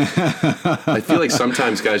 Yeah. I feel like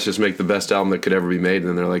sometimes guys just make the best album that could ever be made, and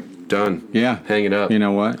then they're like, done. Yeah. Hang it up. You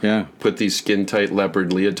know what? Yeah. Put these skin-tight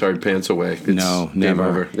leopard leotard pants away. No, never.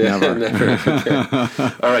 Over. Never. Okay.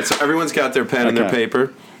 All right, so everyone's got their pen and their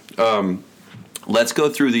paper. Let's go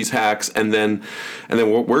through these hacks, and then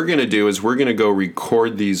what we're going to do is we're going to go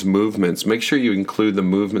record these movements. Make sure you include the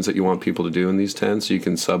movements that you want people to do in these 10, so you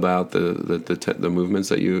can sub out the movements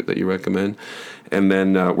that you recommend. And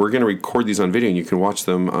then we're going to record these on video, and you can watch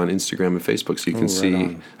them on Instagram and Facebook, so you can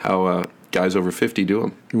see how guys over 50 do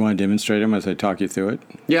them. You want to demonstrate them as I talk you through it?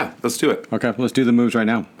 Yeah, let's do it. Okay, let's do the moves right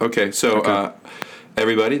now. Okay, so...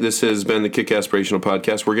 everybody, this has been the Kick Aspirational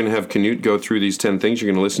Podcast. We're going to have Knut go through these 10 things. You're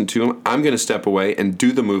going to listen to him. I'm going to step away and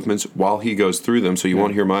do the movements while he goes through them, so you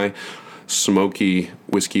won't hear my smoky,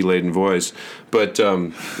 whiskey-laden voice. But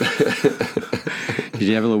Did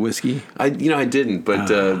you have a little whiskey? I didn't, but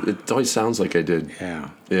it always sounds like I did. Yeah.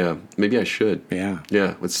 Yeah, maybe I should. Yeah.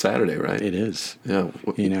 Yeah, it's Saturday, right? It is. Yeah.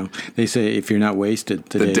 You know, they say if you're not wasted,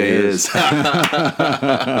 The day is.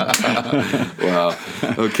 Wow.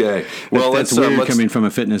 Okay. Well, that's weird coming from a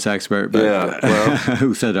fitness expert. But, Yeah, well.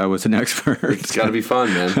 who said I was an expert? It's got to be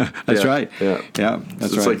fun, man. That's Yeah, right. Yeah. Yeah,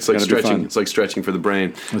 that's It's right. like Gotta be stretching. fun. It's like stretching for the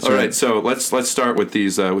brain. That's All right. right. So let's start with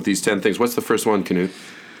these 10 things. What's the first one, Knut?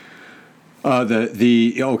 So Let's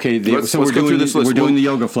we're go doing through this list. We're doing the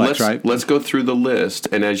yoga flex, right? Let's go through the list,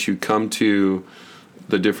 and as you come to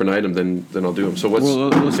the different item, then I'll do them. So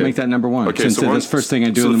let's make that number one. Okay, Since so that's the first thing I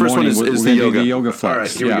do so in the the first one morning, is we're the going to do the yoga. yoga flex. All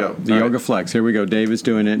right, here we go. The All yoga right. flex. Here we go. Dave is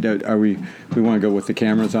doing it. We want to go with the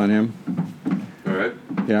cameras on him? All right.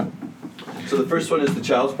 Yeah. So the first one is the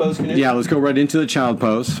child's pose, Knut? Yeah, let's go right into the child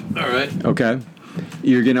pose. All right. Okay.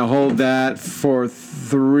 You're going to hold that for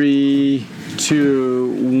 3,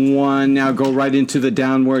 2, 1. Now go right into the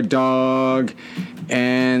downward dog.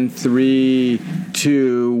 And 3,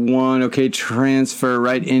 2, 1. Okay, transfer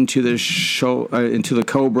right into the into the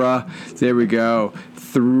cobra. There we go.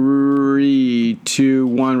 3, 2,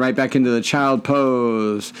 1. Right back into the child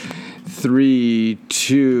pose. 3,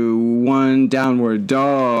 2, 1. Downward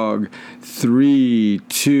dog. 3,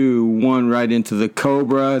 2, 1. Right into the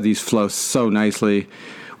cobra. These flow so nicely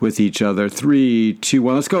with each other. 3, 2,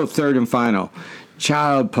 1. Let's go third and final.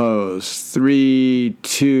 Child pose. 3,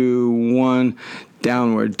 2, 1.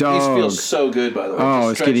 Downward dog. These feel so good, by the way. Oh,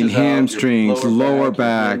 Just it's getting stretches out your hamstrings, lower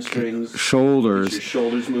back, hamstrings, shoulders. your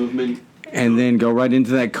shoulders movement. And then go right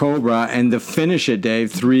into that cobra. And to finish it,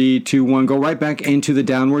 Dave, 3, 2, 1. Go right back into the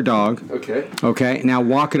downward dog. Okay. Okay, now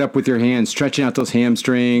walk it up with your hands, stretching out those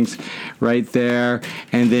hamstrings right there.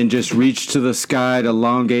 And then just reach to the sky to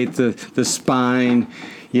elongate the spine.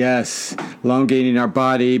 Yes, elongating our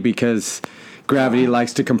body because gravity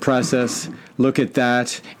likes to compress us. Look at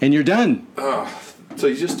that. And you're done. So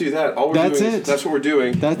you just do that. All we're That's doing it. That's what we're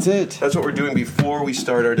doing. That's it. That's what we're doing before we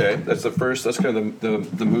start our day. That's the first. That's kind of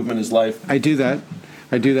the movement is life. I do that.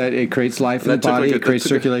 It creates life in the That took body. like a- It creates that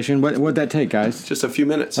took a- circulation. What'd that take, guys? Just a few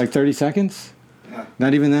minutes. Like 30 seconds?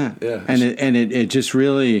 Not even that. Yeah. And it just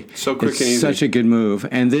really So quick it's and easy. such a good move.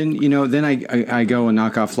 And then I go and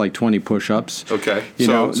knock off like 20 push-ups. Okay. You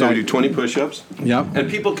So know, we that- do 20 push-ups. Yep. And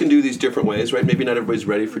people can do these different ways, right? Maybe not everybody's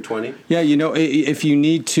ready for 20. Yeah, if you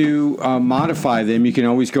need to modify them, you can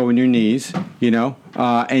always go on your knees,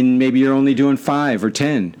 and maybe you're only doing 5 or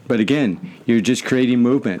 10. But again, you're just creating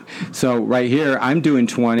movement. So right here, I'm doing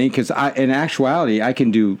 20 because in actuality, I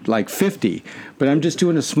can do like 50. But I'm just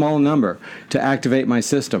doing a small number to activate my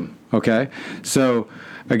system, okay? So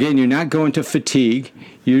again, you're not going to fatigue.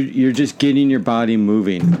 You're just getting your body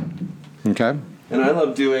moving, okay? And I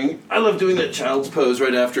love doing that child's pose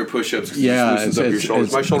right after push-ups. 'Cause it Yeah, just loosens up your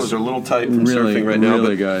shoulders. My shoulders are a little tight from really, surfing right now.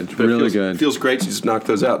 really but- good, but it really feels, good. Feels great to just knock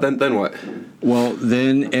those out. Then what? Well,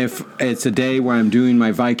 then if it's a day where I'm doing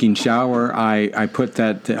my Viking shower, I put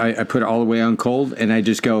I put it all the way on cold, and I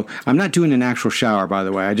just go. I'm not doing an actual shower, by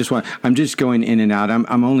the way. I'm just going in and out.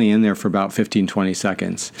 I'm only in there for about 15, 20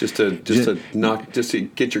 seconds. Just to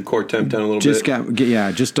get your core temp down a little Just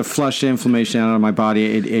bit. just to flush the inflammation out of my body.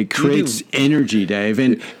 It creates energy, Dave,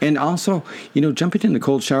 and also jumping in the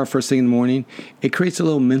cold shower first thing in the morning, it creates a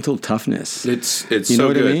little mental toughness. It's you so know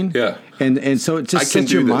what good. I mean? Yeah. And so it just I can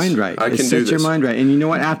sets your do this. mind right. I can It do sets your this. mind right. And you know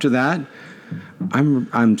what? After that,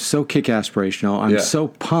 I'm so kick aspirational. I'm Yeah. so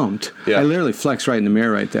pumped. Yeah. I literally flex right in the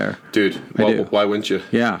mirror right there. Dude, do. why wouldn't you?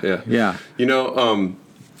 Yeah.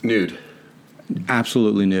 Nude.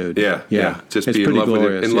 Absolutely nude. Yeah. Just it's be in pretty love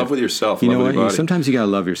glorious. in love with yourself. You love know with your what? body. Sometimes you gotta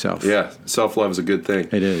love yourself. Yeah, self-love is a good thing.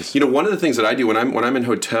 It is. One of the things that I do when I'm in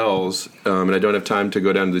hotels and I don't have time to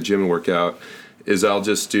go down to the gym and work out is I'll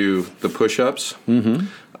just do the push-ups. Mm-hmm.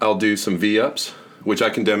 I'll do some V-ups, which I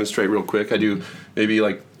can demonstrate real quick. I do maybe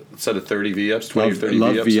like a set of 30 V-ups, 20 or 30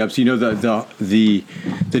 love V-ups. V-ups. You know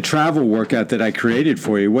the travel workout that I created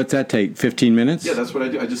for you. What's that take? 15 minutes? Yeah, that's what I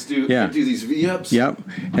do. I just do, Yeah. I do these V-ups. Yep.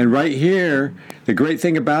 And right here, the great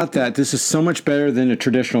thing about that, this is so much better than a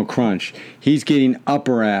traditional crunch. He's getting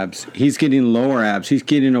upper abs. He's getting lower abs. He's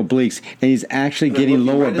getting obliques. And he's actually getting Looking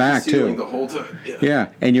lower right at the back, ceiling too. The whole time. Yeah.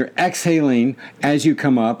 And you're exhaling as you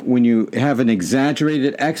come up. When you have an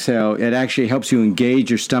exaggerated exhale, it actually helps you engage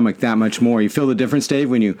your stomach that much more. You feel the difference, Dave,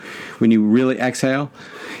 when you really exhale?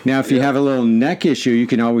 Now, if you have a little neck issue, you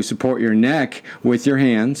can always support your neck with your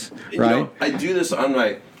hands, right? I do this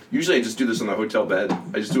usually I just do this on the hotel bed.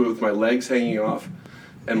 I just do it with my legs hanging off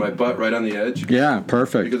and my butt right on the edge. Yeah,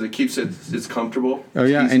 perfect. Because it keeps it's comfortable. Oh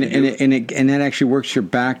yeah, It's and easy to do. and that actually works your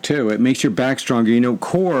back too. It makes your back stronger. You know,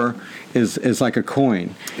 core is like a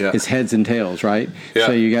coin. Yeah. It's heads and tails, right? Yeah.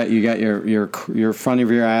 So you got your front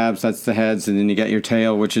of your abs, that's the heads, and then you got your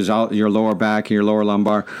tail, which is all your lower back and your lower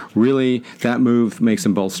lumbar. Really, that move makes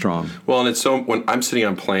them both strong. Well, and it's so when I'm sitting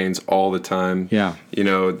on planes all the time. Yeah. You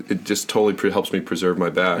know, it just totally helps me preserve my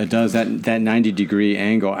back. It does. That 90-degree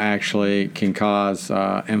angle actually can cause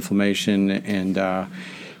inflammation and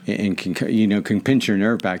can pinch your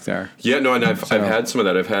nerve back there. Yeah, no, and I've had some of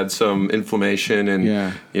that. I've had some inflammation and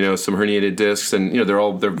some herniated discs, and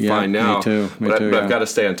they're fine now. Me too. But I've got to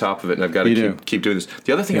stay on top of it, and I've got to keep doing this.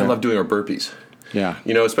 The other thing I love doing are burpees. Yeah.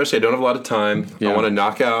 You know, especially I don't have a lot of time. Yeah. I want to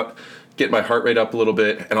knock out, get my heart rate up a little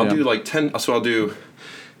bit, and I'll do like 10. So I'll do,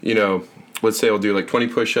 let's say I'll do like 20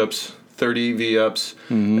 push-ups, 30 V-ups,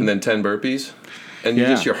 and then 10 burpees. And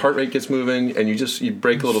your heart rate gets moving, and you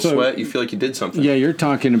break a little sweat. You feel like you did something. Yeah, you're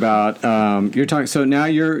talking about So now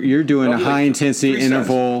you're doing a high intensity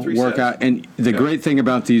interval workout, and the great thing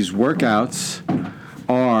about these workouts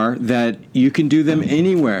are that you can do them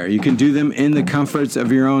anywhere. You can do them in the comforts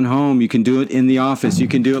of your own home. You can do it in the office. You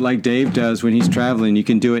can do it like Dave does when he's traveling. You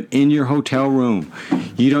can do it in your hotel room.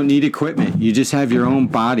 You don't need equipment. You just have your own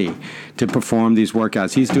body to perform these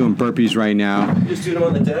workouts. He's doing burpees right now. Just doing them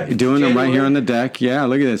on the deck? Doing them right here on the deck. Yeah,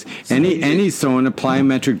 look at this. And he's throwing a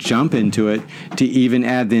plyometric jump into it to even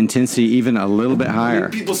add the intensity even a little bit higher.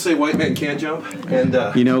 People say white men can't jump, and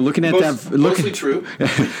looking at mostly true.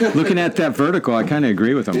 Looking at that vertical, I kind of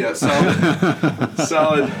agree with him. Yeah,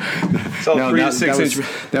 solid 3 to 6 inch.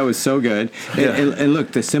 That was so good. Yeah. And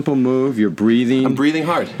look, the simple move. You're breathing. I'm breathing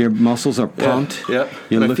hard. Your muscles are pumped. Yeah.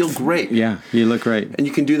 And I feel great. Yeah, you look great. And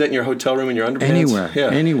you can do that in your hotel room in your underpants.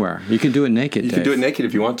 Anywhere. You can do it naked. You can do it naked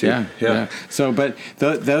if you want to. Yeah. So, but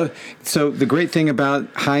the great thing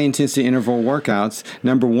about high intensity interval workouts,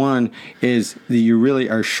 number one, is that you really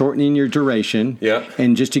are shortening your duration. Yeah.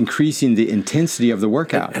 And just increasing the intensity of the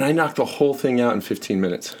workout. And I knocked the whole thing out in 15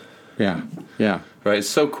 minutes. Yeah. Right. It's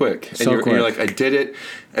so quick. And quick. You're like, I did it,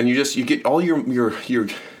 and you get all your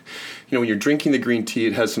when you're drinking the green tea,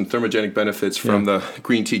 it has some thermogenic benefits from the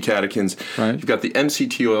green tea catechins. Right. You've got the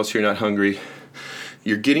MCT oil, so you're not hungry.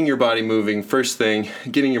 You're getting your body moving, first thing,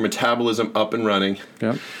 getting your metabolism up and running.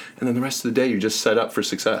 Yep. And then the rest of the day, you're just set up for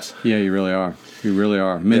success. Yeah, you really are. You really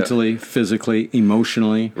are. Mentally, physically,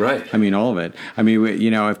 emotionally. Right. I mean, all of it. I mean,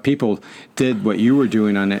 if people did what you were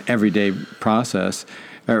doing on an everyday process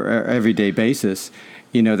or everyday basis,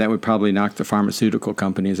 that would probably knock the pharmaceutical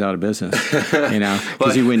companies out of business,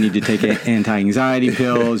 because you wouldn't need to take anti-anxiety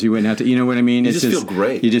pills. You wouldn't have to, you know what I mean? You just feel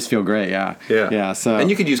great. You just feel great, yeah. So, and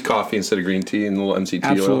you could use coffee instead of green tea and a little MCT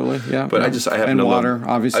oil. Absolutely, yeah. But I happen to water. love,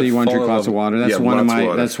 Obviously, you want to drink lots of water. That's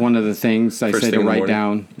That's one of the things I First say thing to in the write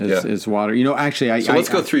morning. down is water. Actually, So let's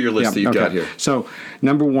go through your list that you've got here. So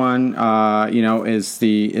number one, is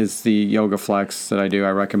the Yoga Flex that I do.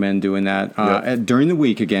 I recommend doing that during the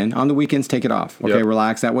week. Again, on the weekends, take it off. Okay, relax.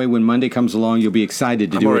 That way, when Monday comes along, you'll be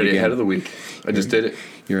excited to do it again. I'm already ahead of the week. I just did it.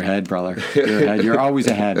 You're ahead, brother. You're ahead. You're always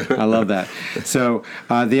ahead. I love that. So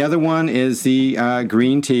the other one is the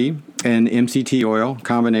green tea and MCT oil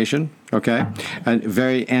combination. Okay, and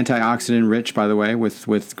very antioxidant rich, by the way,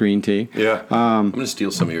 with green tea. Yeah. I'm going to steal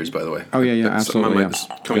some of yours, by the way. Oh yeah, absolutely.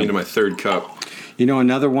 Coming into my third cup.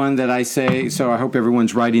 Another one that I say, so I hope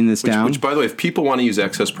everyone's writing this down. Which, by the way, if people want to use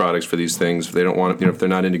excess products for these things, if they don't want, if they're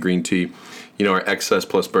not into green tea, our Excess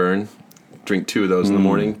Plus Burn, drink 2 of those in the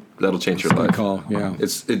morning. That'll change your life. Good call. Yeah.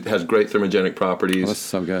 It has great thermogenic properties. Oh, that's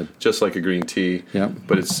so good. Just like a green tea. Yeah.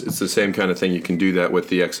 But it's the same kind of thing. You can do that with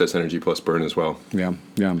the Excess Energy Plus Burn as well. Yeah.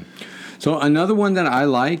 So another one that I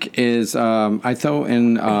like is I throw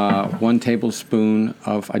in 1 tablespoon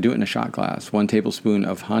of, I do it in a shot glass, 1 tablespoon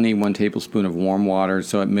of honey, 1 tablespoon of warm water,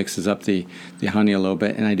 so it mixes up the honey a little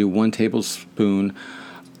bit, and I do 1 tablespoon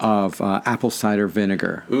of apple cider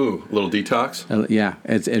vinegar. Ooh, a little detox?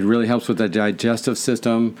 It really helps with the digestive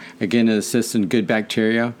system. Again, it assists in good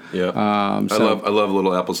bacteria. Yeah, I love a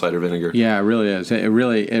little apple cider vinegar. Yeah, it really is. It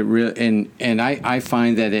really, and I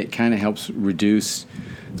find that it kind of helps reduce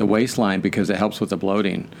the waistline because it helps with the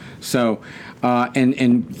bloating. So,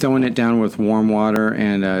 and throwing it down with warm water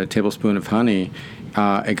and a tablespoon of honey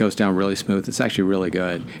it goes down really smooth. It's actually really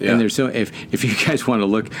good. Yeah. And there's so if you guys want to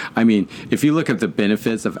look, I mean, if you look at the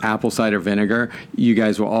benefits of apple cider vinegar, you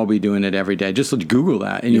guys will all be doing it every day. Just Google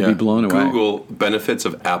that, and you'll be blown away. Google benefits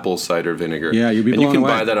of apple cider vinegar. Yeah, you'll be blown away. And you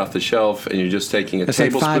can buy that off the shelf, and you're just taking a It's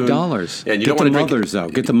tablespoon. like $5. Yeah, and you Get don't want the to drink Mother's, though.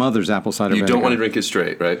 Get the Mother's apple cider vinegar. You don't want to drink it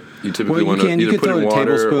straight, right? You typically Well, want to either you could put it throw in a water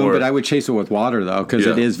tablespoon, or... but I would chase it with water, though, because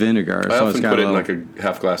it is vinegar. I so often it's got put it a in little, like a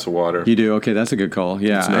half glass of water. You do? Okay, that's a good call.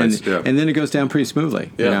 Yeah. It's nice, and then it goes down pretty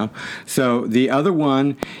smoothly. Yeah. You know? So the other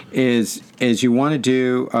one is you want to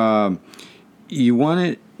do, you want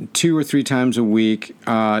it 2 or 3 times a week,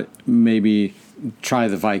 maybe try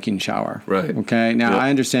the Viking shower. Right. Okay. Now, I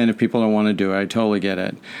understand if people don't want to do it. I totally get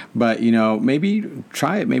it. But, maybe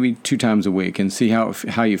try it maybe 2 times a week and see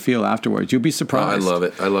how you feel afterwards. You'll be surprised. I love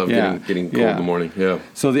it. I love getting cold in the morning. Yeah.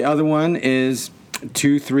 So the other one is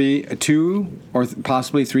 2 or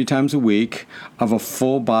possibly 3 times a week of a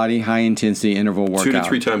full body high intensity interval workout. 2 to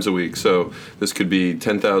 3 times a week. So this could be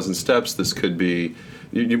 10,000 steps. This could be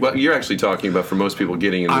you're actually talking about for most people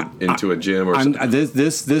getting into a gym or something.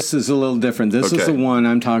 This is a little different. This is the one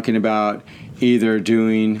I'm talking about. Either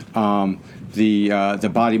doing the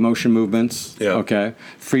body motion movements, okay,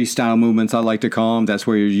 freestyle movements I like to call them. That's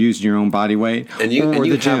where you're using your own body weight, or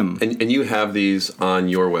the gym. And you have these on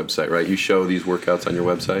your website, right? You show these workouts on your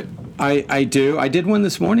website. I do. I did one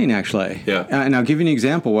this morning actually. Yeah. And I'll give you an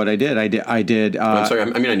example. What I did. I did. I'm sorry. I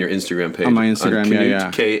mean on your Instagram page. On my Instagram,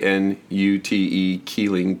 Knute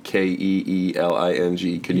Keeling,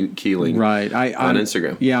 Keeling, Knute Keeling. Right. On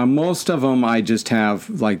Instagram. Yeah. Most of them I just have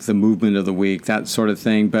like the movement of the week, that sort of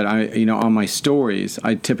thing. But on my stories,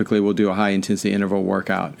 I typically will do a high intensity interval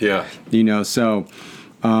workout. Yeah. So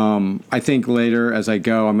I think later as I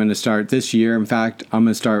go, I'm going to start this year. In fact, I'm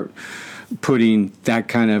going to start putting that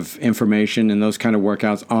kind of information and those kind of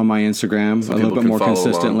workouts on my Instagram a little bit more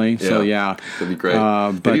consistently. Along. So yeah, that'd be great.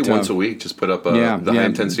 Maybe once a week, just put up the high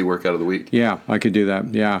intensity workout of the week. Yeah, I could do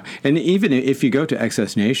that. Yeah, and even if you go to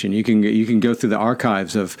XS Nation, you can go through the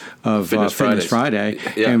archives of Fitness Friday,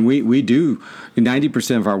 and we do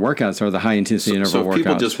 90% of our workouts are the high intensity interval workouts. So if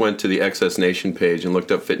people just went to the XS Nation page and looked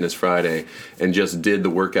up Fitness Friday and just did the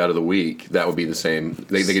workout of the week, that would be the same.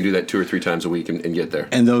 They could do that 2 or 3 times a week and get there.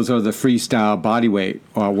 And those are the freestyle body weight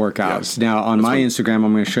workouts. Yeah. Now, on my Instagram,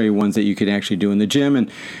 I'm going to show you ones that you can actually do in the gym.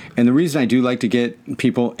 And the reason I do like to get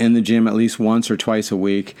people in the gym at least once or twice a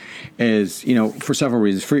week is, for several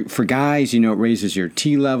reasons. For guys, it raises your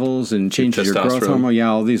T levels and changes your growth hormone. Yeah,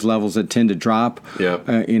 all these levels that tend to drop. Yeah.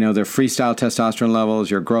 Their freestyle testosterone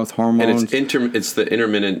levels, your growth hormones. And it's the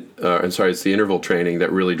it's the interval training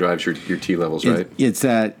that really drives your T levels, right? It's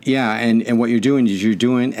that, yeah. And what you're doing is you're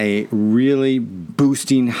doing a really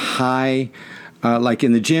boosting high. Like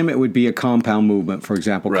in the gym, it would be a compound movement, for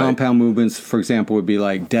example. Right. Compound movements, for example, would be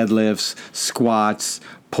like deadlifts, squats,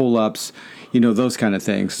 pull-ups, those kind of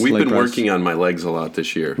things. We've been working on my legs a lot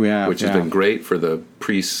this year, which has been great for the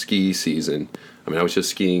pre-ski season. I mean, I was just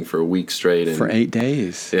skiing for a week straight. For 8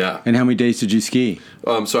 days? Yeah. And how many days did you ski?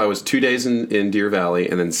 So I was 2 days in Deer Valley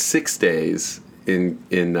and then 6 days in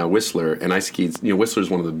Whistler. And I skied, Whistler's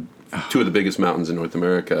one of the 2 of the biggest mountains in North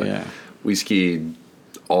America. Yeah. We skied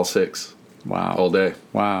all 6. Wow. All day.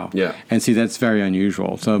 Wow. Yeah. And see, that's very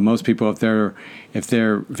unusual. So most people, if they're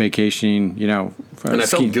vacationing, and I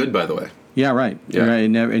felt good, by the way. Yeah, right. Yeah. Right. You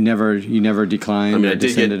never declined. I mean, I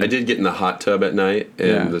did get in the hot tub at night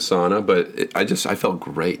and the sauna, but I felt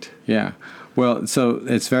great. Yeah. Well, so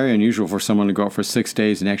it's very unusual for someone to go out for 6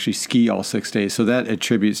 days and actually ski all 6 days. So that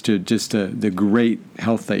attributes to just the great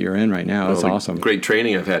health that you're in right now. That's awesome. Great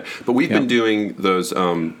training I've had. But we've been doing those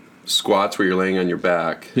squats where you're laying on your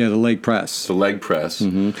back. Yeah, the leg press. The leg press.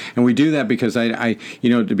 Mm-hmm. And we do that because I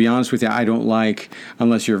to be honest with you, I don't like,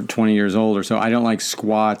 unless you're 20 years old or so, I don't like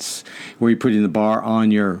squats where you're putting the bar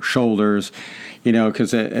on your shoulders.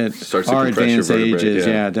 Because it starts to our compress advanced your vertebrae, ages,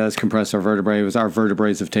 it does compress our vertebrae. Our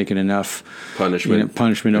vertebrae have taken enough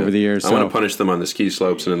punishment over the years. I want to punish them on the ski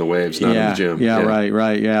slopes and in the waves, not in the gym. Yeah,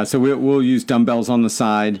 right. Yeah, so we'll use dumbbells on the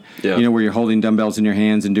side. Yeah. Where you're holding dumbbells in your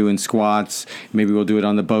hands and doing squats. Maybe we'll do it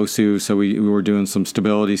on the Bosu, so we were doing some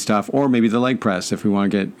stability stuff, or maybe the leg press if we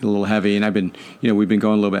want to get a little heavy. And we've been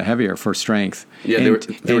going a little bit heavier for strength. Yeah, there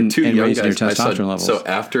were 2 young raising guys. Your testosterone levels. So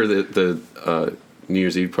after the New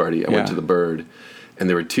Year's Eve party, I went to the Bird. And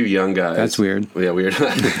there were 2 young guys. That's weird. Yeah, weird.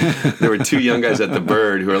 There were 2 young guys at the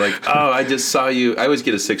Bird who were like, "Oh, I just saw you." I always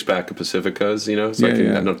get a 6-pack of Pacificas, so I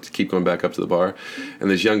don't have to keep going back up to the bar. And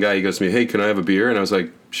this young guy, he goes to me, "Hey, can I have a beer?" And I was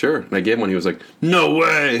like, sure. And I gave him one. He was like, no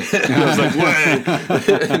way. And I was like, way.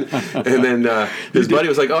 and then his buddy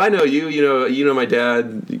was like, oh, I know you. You know my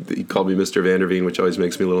dad. He called me Mr. Vanderveen, which always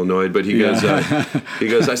makes me a little annoyed. But he goes,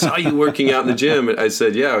 I saw you working out in the gym. And I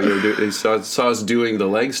said, yeah. He saw us doing the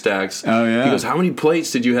leg stacks. Oh, yeah. He goes, how many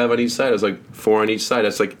plates did you have on each side? I was like, 4 on each side. I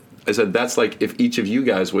said, that's like if each of you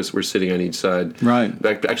guys were sitting on each side. Right.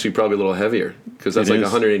 Actually, probably a little heavier because that's like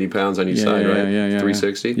 180 pounds on each side, right? Yeah.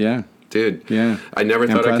 360? Yeah. Dude. Yeah. I never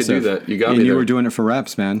thought I could do that. You got me And you there. were doing it for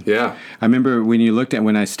reps, man. Yeah. I remember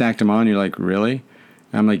when I stacked them on, you're like, really?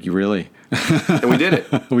 I'm like, really? And we did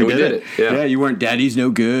it. we did it. Yeah. You weren't daddy's no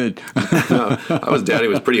good. No, Daddy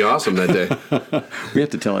was pretty awesome that day. We have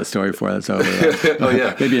to tell that story before that's over. Oh,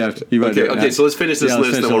 yeah. Maybe after. You Okay, so let's finish this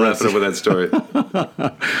list and then we'll wrap it up with that story.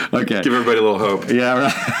 Okay. Give everybody a little hope. Yeah,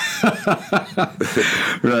 right.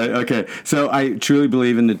 Right, okay. So I truly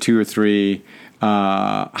believe in the 2 or 3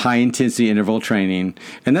 high-intensity interval training.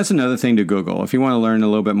 And that's another thing to Google if you want to learn a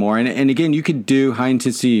little bit more. And again, you could do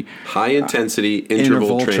high-intensity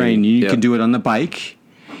interval training. You can do it on the bike.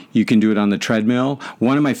 You can do it on the treadmill.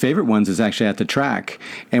 One of my favorite ones is actually at the track.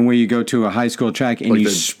 And where you go to a high school track and you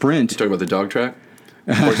sprint. You talking about the dog track?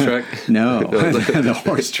 Horse track? No, the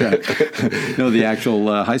horse track. No, the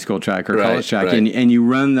actual high school track or college track. Right. And you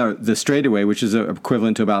run the straightaway, which is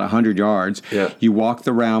equivalent to about 100 yards. Yeah. You walk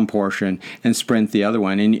the round portion and sprint the other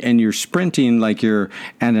one. And you're sprinting like you're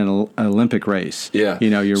at an Olympic race. Yeah.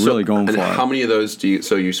 You're really going for it. How many of those do you,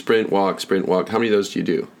 so you sprint, walk. How many of those do you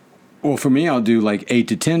do? Well, for me, I'll do like 8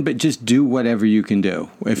 to 10, but just do whatever you can do.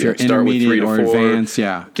 If you're start with 3 intermediate to or 4, advanced,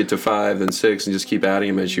 yeah. Get to 5, then 6, and just keep adding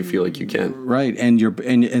them as you feel like you can. Right, and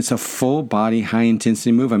it's a full body, high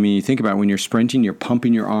intensity move. I mean, you think about it, when you're sprinting, you're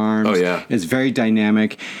pumping your arms. Oh, yeah. It's very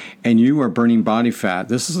dynamic, and you are burning body fat.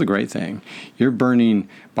 This is the great thing. You're burning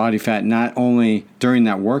body fat not only during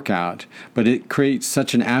that workout, but it creates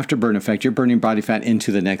such an afterburn effect. You're burning body fat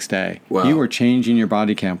into the next day. Wow. You are changing your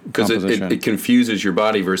body composition. Because it confuses your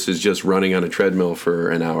body versus just running on a treadmill for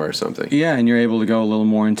an hour or something. Yeah, and you're able to go a little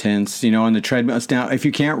more intense, on the treadmill. Now, if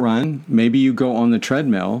you can't run, maybe you go on the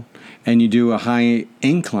treadmill and you do a high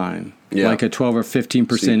incline, like a 12 or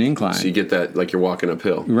 15% incline. So you get that like you're walking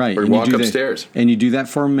uphill. Right. Or and walk upstairs. And you do that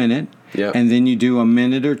for a minute. Yeah. And then you do a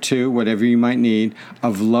minute or 2, whatever you might need,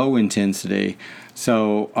 of low intensity.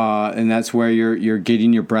 So, and that's where you're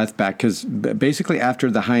getting your breath back, because basically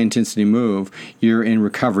after the high intensity move, you're in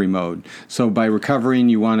recovery mode. So by recovering,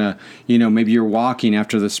 you want to, maybe you're walking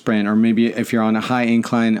after the sprint, or maybe if you're on a high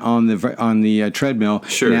incline on the treadmill,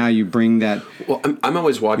 sure. Now you bring that. Well, I'm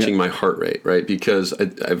always watching my heart rate, right? Because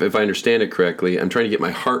if I understand it correctly, I'm trying to get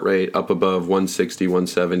my heart rate up above 160,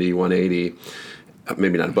 170, 180.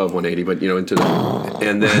 Maybe not above 180, but into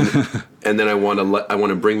the, and then I want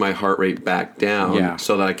to bring my heart rate back down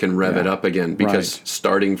so that I can rev it up again, because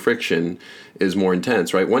starting friction is more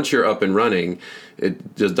intense, right? Once you're up and running,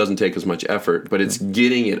 it just doesn't take as much effort, but it's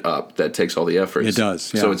getting it up that takes all the effort. It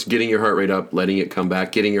does. Yeah. So it's getting your heart rate up, letting it come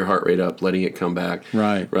back, getting your heart rate up, letting it come back.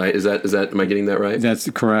 Right. Right. Is that am I getting that right? That's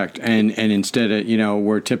correct. And instead of,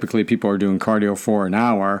 where typically people are doing cardio for an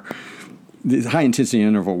hour, the high intensity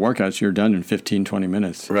interval workouts, you're done in 15, 20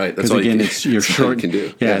 minutes. Right. Because again, you're short. You can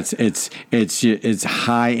do. Yeah. It's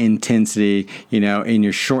high intensity, and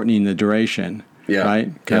you're shortening the duration. Yeah.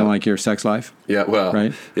 Right. Kind of like your sex life. Yeah. Well.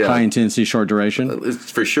 Right. Yeah. High intensity, short duration. It's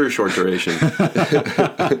for sure short duration.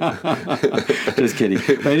 Just kidding.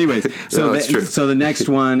 But anyways, so the next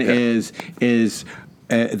one is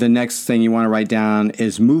the next thing you want to write down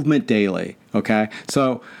is movement daily. Okay.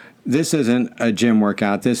 So this isn't a gym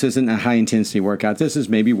workout. This isn't a high-intensity workout. This is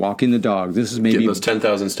maybe walking the dog. This is maybe getting those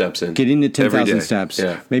 10,000 steps in. Getting the 10,000 steps.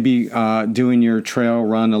 Yeah. Maybe doing your trail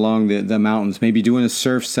run along the mountains. Maybe doing a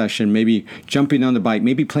surf session. Maybe jumping on the bike.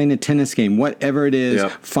 Maybe playing a tennis game. Whatever it is,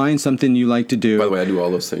 find something you like to do. By the way, I do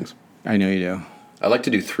all those things. I know you do. I like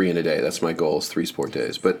to do 3 in a day. That's my goal, is 3 sport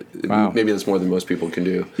days. But maybe that's more than most people can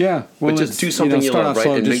do. Yeah. Well, but just do something you love, right?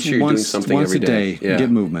 And make sure you're doing something every day. Once a day,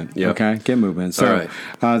 get movement. Yep. Okay? Get movement. So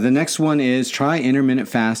the next one is try intermittent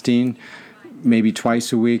fasting, maybe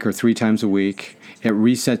twice a week or 3 times a week. It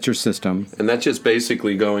resets your system. And that's just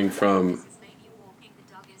basically going from...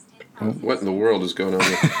 What in the world is going on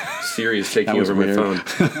with Siri is taking over my phone.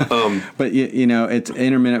 But it's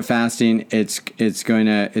intermittent fasting. It's going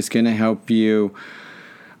to help you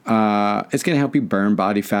It's going to help you burn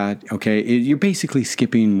body fat. Okay, you're basically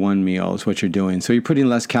skipping one meal is what you're doing. So you're putting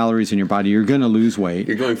less calories in your body. You're going to lose weight.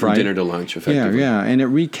 You're going from dinner to lunch, effectively. Yeah, and it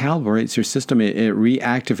recalibrates your system. It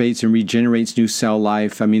reactivates and regenerates new cell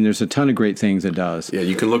life. I mean, there's a ton of great things it does. Yeah,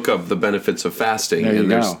 you can look up the benefits of fasting,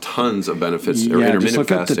 and there's tons of benefits. Or intermittent just look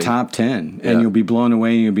fasting. up the top 10, and you'll be blown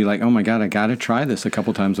away, and you'll be like, oh my God, I got to try this a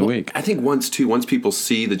couple times a week. I think once people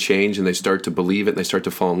see the change and they start to believe it, and they start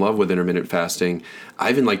to fall in love with intermittent fasting, I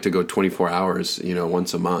even like to go 24 hours,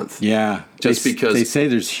 once a month. Yeah. Just because they say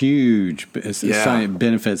there's huge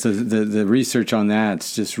benefits. The research on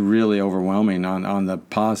that's just really overwhelming on the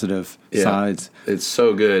positive sides. It's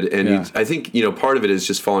so good. And I think, part of it is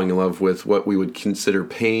just falling in love with what we would consider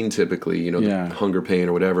pain typically, the hunger pain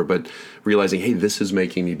or whatever, but realizing, hey, this is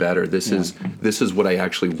making me better. This is what I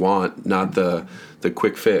actually want, not the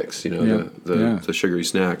quick fix, the sugary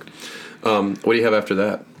snack. What do you have after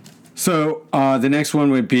that? So the next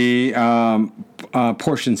one would be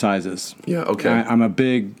portion sizes. Yeah, okay. I'm a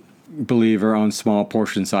big believer on small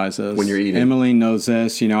portion sizes. When you're eating. Emily knows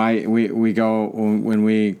this. We go when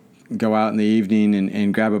we go out in the evening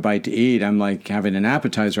and grab a bite to eat. I'm like having an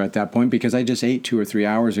appetizer at that point because I just ate 2 or 3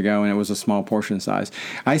 hours ago and it was a small portion size.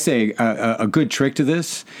 I say a good trick to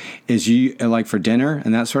this is you like for dinner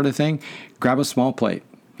and that sort of thing, grab a small plate.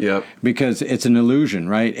 Yep. Because it's an illusion,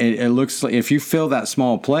 right? It looks like if you fill that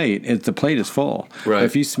small plate, the plate is full. Right.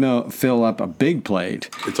 If you fill up a big plate,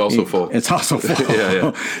 it's also full. It's also full.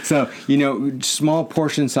 Yeah. So small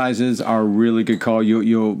portion sizes are a really good call.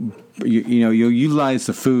 You'll utilize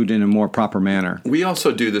the food in a more proper manner. We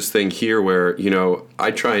also do this thing here where I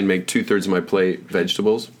try and make 2/3 of my plate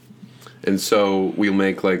vegetables. And so we'll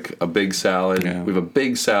make like a big salad. Yeah. We have a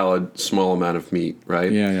big salad, small amount of meat,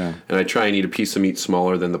 right? Yeah. And I try and eat a piece of meat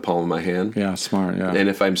smaller than the palm of my hand. Yeah, smart, yeah. And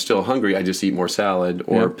if I'm still hungry, I just eat more salad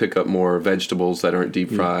or pick up more vegetables that aren't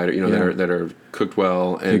deep fried, or, that are cooked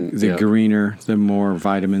well. And the greener, the more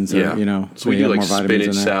vitamins. Yeah. So we do like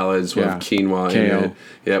spinach salads with quinoa Kale. in it.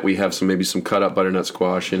 Yeah, we have maybe some cut up butternut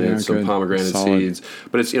squash in it, some pomegranate seeds.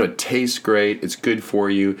 But it's it tastes great. It's good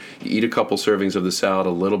for you. You eat a couple servings of the salad,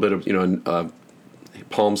 a little bit of a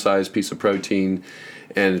palm-sized piece of protein.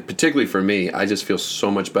 And particularly for me, I just feel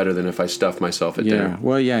so much better than if I stuff myself at dinner.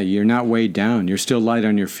 Well, you're not weighed down. You're still light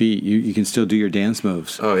on your feet. You can still do your dance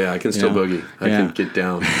moves. Oh, yeah, I can still boogie. I can get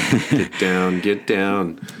down. Get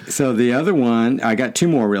down. So the other one, I got 2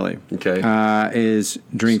 more really. Okay. Is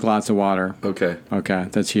drink lots of water. Okay,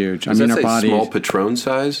 that's huge. Does that say small Patron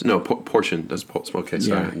size? No, portion. That's okay,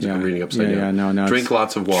 sorry. I'm reading upside down. No. Drink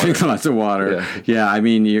lots of water. Drink lots of water. Yeah, I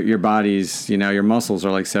mean, your body's, your muscles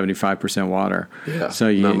are like 75% water. Yeah. So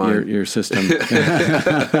your system was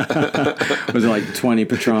it like 20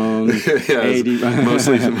 Patron, 80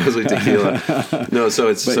 mostly tequila. No,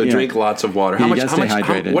 so drink lots of water. How much?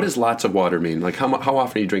 Hydrated. What does lots of water mean? Like how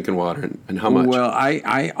often are you drinking water and how much? Well,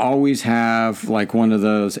 I always have like one of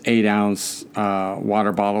those 8-ounce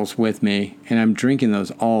water bottles with me, and I'm drinking those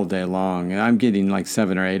all day long. And I'm getting like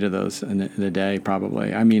 7 or 8 of those in a day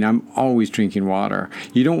probably. I mean, I'm always drinking water.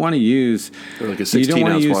 You don't want to use like a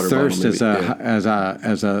 16-ounce water thirst bottle,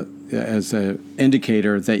 as a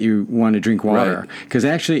indicator that you want to drink water. Because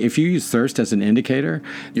actually, if you use thirst as an indicator,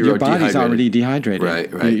 your body's already dehydrated. Right.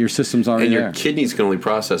 Your system's already and there. your kidneys can only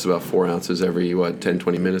process about 4 ounces every 10,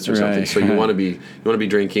 20 minutes or something. So you want to be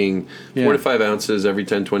drinking 4 to 5 ounces every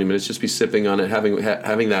 10, 20 minutes. Just be sipping on it,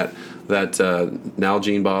 having that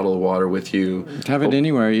Nalgene bottle of water with you. Have it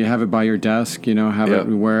anywhere. You have it by your desk. Have it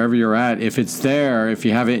wherever you're at. If it's there, if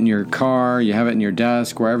you have it in your car, you have it in your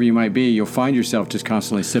desk, wherever you might be, you'll find yourself just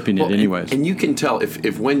constantly sipping it anyways. And you can tell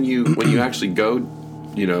if when you actually go,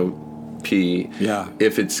 pee. Yeah.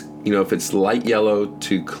 If it's light yellow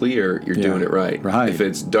to clear, you're doing it right. Right. If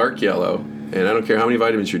it's dark yellow, and I don't care how many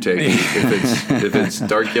vitamins you're taking, if it's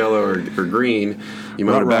dark yellow or green, you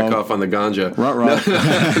might want to back off on the ganja.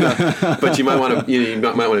 No. But you might want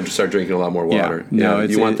to start drinking a lot more water.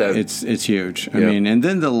 You want that. It's huge. I mean, and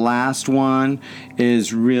then the last one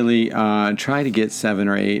is really try to get 7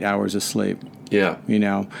 or 8 hours of sleep. Yeah.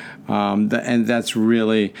 And that's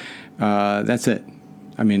really that's it.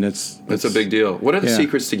 I mean, that's a big deal. What are the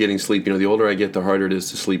secrets to getting sleep? The older I get, the harder it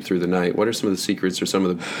is to sleep through the night. What are some of the secrets or some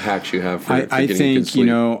of the hacks you have for getting good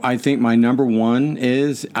sleep? I think my number one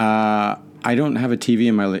is I don't have a TV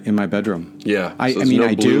in my bedroom. Yeah. I there's mean, no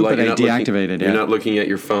I blue do, light. but You're I not looking- deactivated it. You're not looking at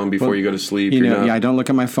your phone before you go to sleep. You You're know, not- yeah, I don't look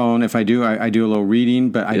at my phone. If I do, I do a little reading,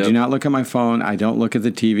 but I Yep. do not look at my phone. I don't look at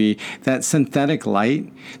the TV. That synthetic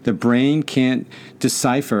light, the brain can't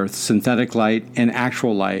decipher synthetic light and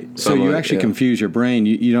actual light. So you Sunlight, actually yeah. confuse your brain.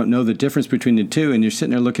 You don't know the difference between the two, and you're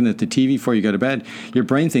sitting there looking at the TV before you go to bed. Your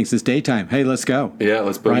brain thinks it's daytime. Hey, let's go. Yeah,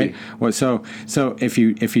 let's boogie. Right? Well, so if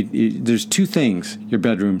you there's two things your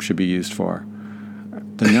bedroom should be used for.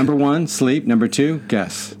 The number one, sleep. Number two,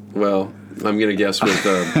 guess. Well, I'm going to guess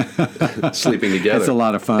with sleeping together. It's a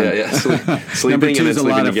lot of fun. Yeah. Sleeping Number and two then is a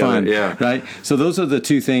sleeping lot of together. fun. Yeah. Right. So those are the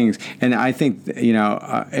two things, and I think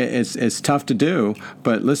it's tough to do.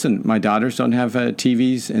 But listen, my daughters don't have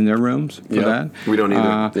TVs in their rooms for Yeah. that. We don't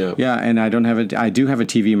either. Yeah, and I don't have I do have a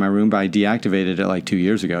TV in my room, but I deactivated it like 2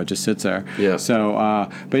 years ago. It just sits there. Yeah. So,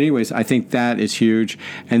 but anyways, I think that is huge.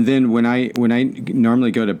 And then when I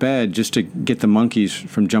normally go to bed, just to get the monkeys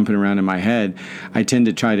from jumping around in my head, I tend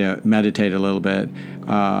to try to meditate a little bit,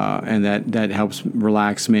 and that helps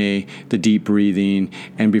relax me. The deep breathing,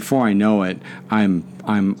 and before I know it, I'm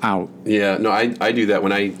out. Yeah, no, I do that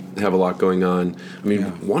when I have a lot going on. I mean,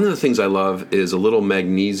 one of the things I love is a little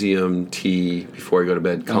magnesium tea before I go to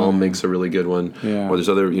bed. Calm makes a really good one. Yeah. Or there's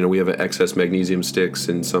other, we have excess magnesium sticks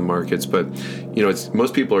in some markets, but it's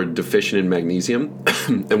most people are deficient in magnesium,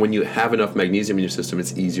 and when you have enough magnesium in your system,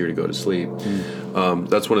 it's easier to go to sleep.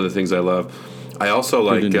 That's one of the things I love. I also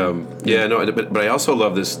like, but I also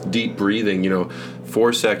love this deep breathing.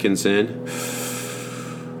 4 seconds in.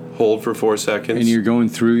 Hold for 4 seconds. And you're going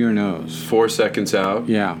through your nose. 4 seconds out.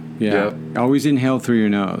 Yeah. Yep. Always inhale through your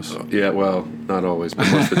nose. Yeah, well, not always,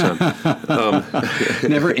 but most of the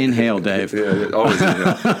time. Never inhale, Dave. Yeah, always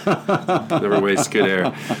inhale. Never waste good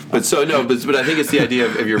air. But I think it's the idea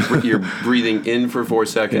of you're breathing in for 4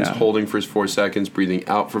 seconds, holding for 4 seconds, breathing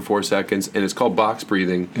out for 4 seconds, and it's called box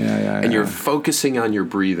breathing. And you're focusing on your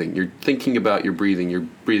breathing. You're thinking about your breathing. You're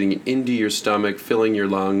breathing into your stomach, filling your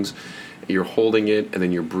lungs. You're holding it, and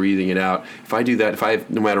then you're breathing it out. If I do that,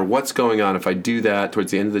 no matter what's going on, if I do that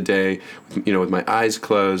towards the end of the day, with my eyes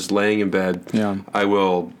closed, laying in bed, I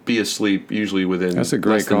will be asleep usually within That's a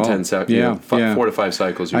great less than call. 10 seconds. 4 to 5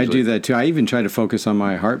 cycles usually. I do that too. I even try to focus on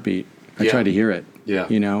my heartbeat. I try to hear it. Yeah.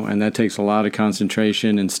 And that takes a lot of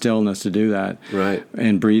concentration and stillness to do that. Right.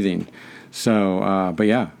 And breathing. So, but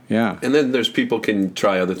yeah. And then there's people can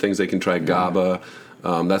try other things. They can try GABA.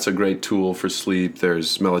 That's a great tool for sleep.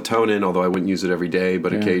 There's melatonin, although I wouldn't use it every day,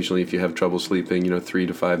 but occasionally if you have trouble sleeping, 3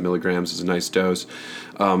 to 5 milligrams is a nice dose.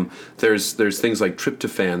 There's things like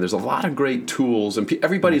tryptophan. There's a lot of great tools, and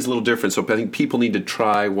everybody's a little different, so I think people need to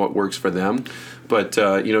try what works for them. But,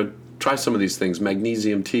 try some of these things.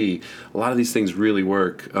 Magnesium tea. A lot of these things really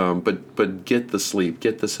work, but get the sleep.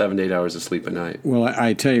 Get the 7 to 8 hours of sleep a night. Well,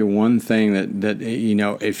 I tell you one thing that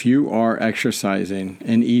if you are exercising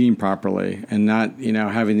and eating properly and not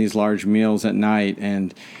having these large meals at night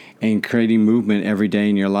and creating movement every day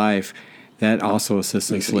in your life, that also assists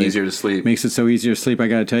in sleep. Makes it easier to sleep. Makes it so easier to sleep. I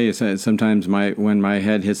got to tell you, sometimes when my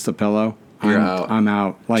head hits the pillow, I'm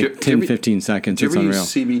out. Like 10, 15 seconds. Do you It's ever unreal.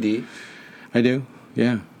 use CBD? I do.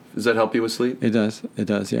 Yeah. Does that help you with sleep? It does.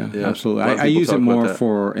 Yeah. Absolutely. A lot of I people use it talk about more that.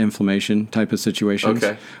 for inflammation type of situations.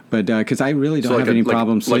 Okay. But because I really don't like have a- any like-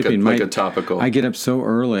 problems like a- sleeping. like a topical. I get up so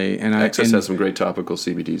early, and Access has some great topical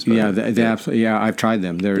CBDs. But they absolutely. Yeah, I've tried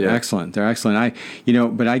them. They're excellent. But I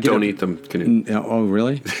get Don't up, eat them. Can you? Oh,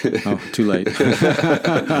 really? Oh, too late.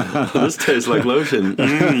 This tastes like lotion.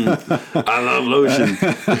 I love lotion.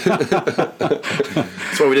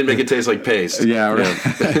 That's why we didn't make it taste like paste. Yeah, right.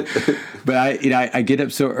 But I get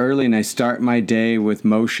up so early and I start my day with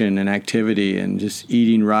motion and activity and just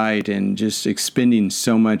eating right and just expending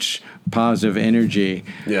so much positive energy.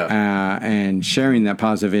 And sharing that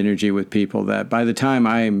positive energy with people that by the time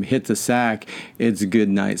I hit the sack, it's good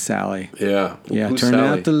night, Sally. Yeah. Yeah. Who's Turn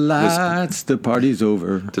Sally? out the lights. The party's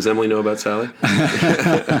over. Does Emily know about Sally?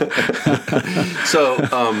 So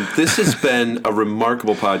this has been a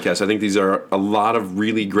remarkable podcast. I think these are a lot of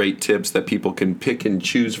really great tips that people can pick and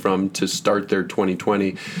choose from to start their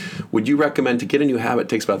 2020. Would you recommend to get a new habit? It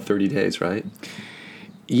takes about 30 days, right?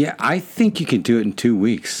 Yeah, I think you can do it in 2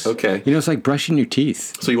 weeks. Okay. It's like brushing your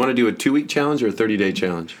teeth. So you want to do a 2-week challenge or a 30-day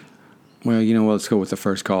challenge? Well, let's go with the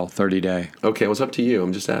first call, 30-day. Okay, well, it's up to you.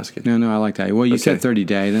 I'm just asking. No, I like that. Well, you Okay. said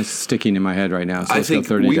 30-day. That's sticking in my head right now. So I let's think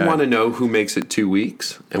go 30-day. we want to know who makes it 2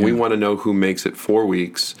 weeks, and we want to know who makes it 4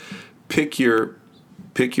 weeks. Pick your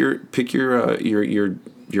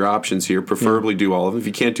options here. Preferably do all of them. If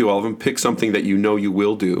you can't do all of them, pick something that you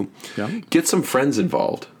will do. Yeah. Get some friends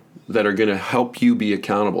involved that are going to help you be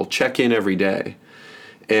accountable. Check in every day.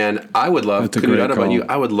 And I would love, That's a Canute, I great don't know about call. you,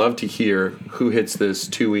 I would love to hear who hits this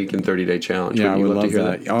 2-week and 30-day challenge. Yeah, I Wouldn't you would love to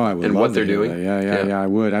love hear that. Oh, I would and love what to they're hear doing. that. Yeah, I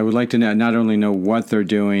would. I would like to not only know what they're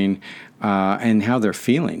doing and how they're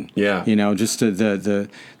feeling. Yeah. You know, just the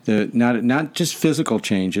not just physical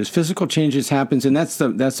changes. Physical changes happens, and that's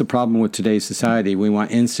the problem with today's society. We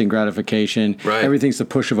want instant gratification. Right. Everything's the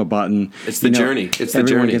push of a button. It's the journey. It's the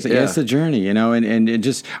everyone journey. gets it. Yeah. It's the journey. You know, and it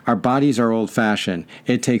just our bodies are old fashioned.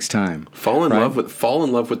 It takes time. Fall in right? love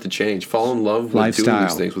with the change. Fall in love with Lifestyle. doing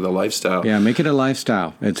these things, with a lifestyle. Yeah, make it a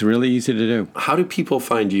lifestyle. It's really easy to do. How do people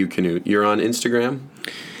find you, Canute? You're on Instagram?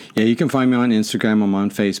 Yeah, you can find me on Instagram. I'm on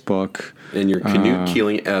Facebook. And you're Canute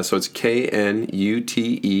Keeling, so it's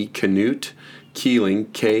Knute, Canute Keeling,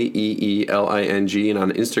 Keeling. And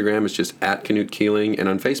on Instagram, it's just @Canute Keeling. And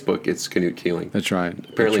on Facebook, it's Canute Keeling. That's right.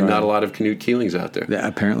 Apparently, That's right. not a lot of Canute Keelings out there. Yeah,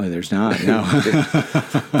 apparently, there's not. No.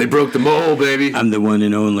 They broke the mold, baby. I'm the one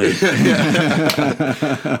and only.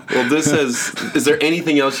 Well, is there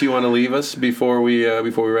anything else you want to leave us before we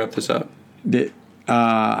wrap this up?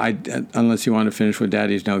 Unless you want to finish with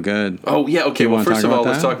Daddy's No Good. Oh, yeah, okay. Well, first of all,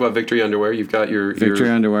 let's that? talk about Victory Underwear. You've got your Victory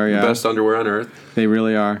Underwear, yeah. best underwear on earth. They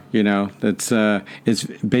really are. You know, it's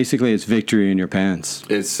basically victory in your pants.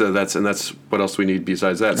 It's that's what else we need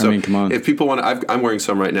besides that. I mean, come on. If people want, I'm wearing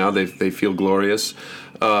some right now. They feel glorious.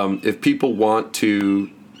 If people want to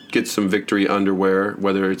get some Victory Underwear,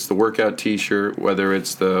 whether it's the workout T-shirt, whether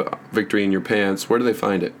it's the Victory in your pants, where do they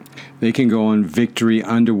find it? They can go on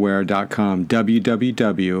victoryunderwear.com,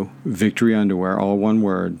 www.victoryunderwear, all one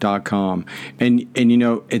word, .com. And you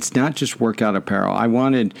know, it's not just workout apparel. I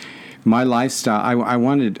wanted my lifestyle. I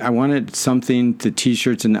wanted something, the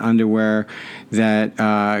T-shirts and the underwear that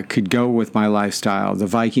could go with my lifestyle, the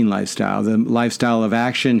Viking lifestyle, the lifestyle of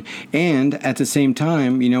action, and at the same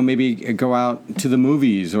time, you know, maybe go out to the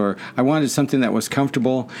movies. Or I wanted something that was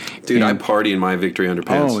comfortable. Dude, I party in my Victory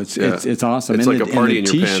Underpants. Oh, it's awesome. It's and like a party in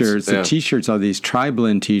your t-shirts, pants. The T-shirts are these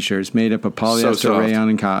tri-blend T-shirts made up of polyester, soft. rayon,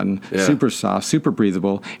 and cotton. Yeah. Super soft, super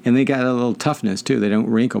breathable, and they got a little toughness too. They don't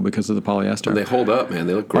wrinkle because of the polyester. And they hold up, man.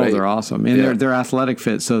 They look great. Oh, they're awesome, and they're athletic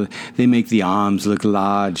fit, so they make the arms look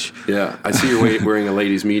large. Yeah, I see you're wearing a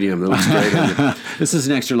ladies' medium. That looks great on you. This is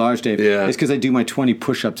an extra large, Dave. Yeah. It's because I do my 20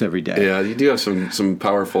 push-ups every day. Yeah, you do have some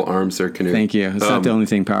powerful arms there, Canute. Thank you. It's not the only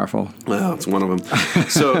thing powerful. Well, it's one of them.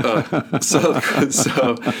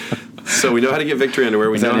 So we know how to get Victory Underwear.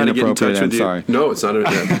 We know how to get in touch with you. Sorry. No, it's not.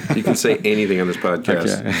 You can say anything on this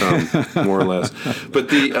podcast, more or less. But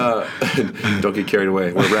don't get carried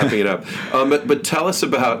away. We're wrapping it up. But tell us. You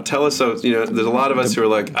know, there's a lot of us who are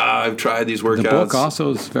like, I've tried these workouts. The book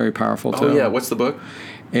also is very powerful too. Oh yeah, what's the book?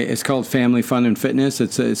 It's called Family Fun and Fitness.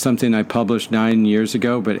 It's something I published 9 years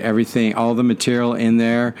ago, but all the material in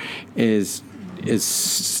there is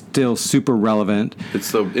still super relevant.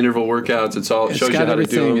 It's the interval workouts. It shows you how to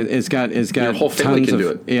do them. It's got Your whole family can do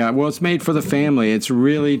it. Yeah, well, it's made for the family. It's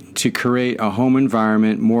really to create a home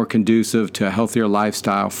environment more conducive to a healthier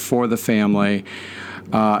lifestyle for the family.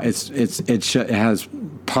 It has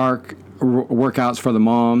park workouts for the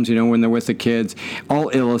moms, you know, when they're with the kids,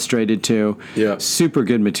 all illustrated too. Yeah. Super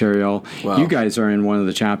good material. Wow. You guys are in one of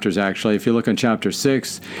the chapters, actually. If you look on chapter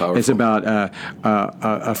 6, Powerful. It's about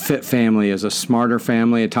a fit family is a smarter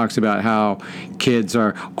family. It talks about how kids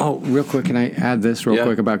are, real quick, can I add this real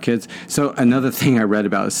quick about kids? So another thing I read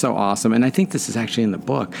about is so awesome, and I think this is actually in the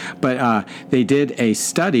book, but they did a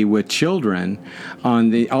study with children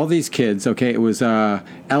on all these kids, okay, it was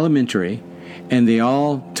elementary, and they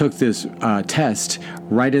all took this test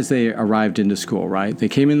right as they arrived into school, right? They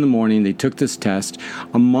came in the morning, they took this test.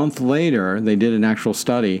 A month later, they did an actual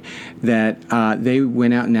study that they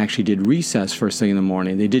went out and actually did recess first thing in the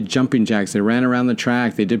morning. They did jumping jacks, they ran around the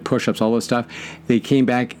track, they did push-ups, all this stuff. They came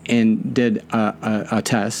back and did a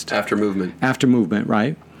test. After movement,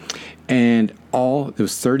 right? And there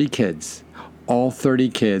was 30 kids. All 30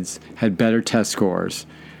 kids had better test scores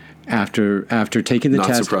after taking the Not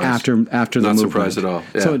test surprised. after the movement. Not surprised at all.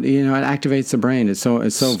 Yeah. So you know, it activates the brain. It's so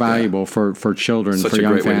valuable for children, Such for a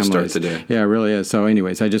young great way to families. start the day. Yeah, it really is. So,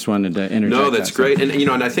 anyways, I just wanted to interject. No, that's great. And you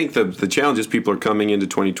know, and I think the challenge is people are coming into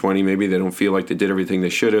 2020. Maybe they don't feel like they did everything they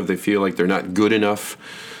should have. They feel like they're not good enough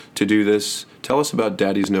to do this. Tell us about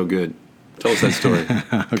Daddy's No Good. Tell us that story,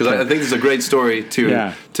 because I think it's a great story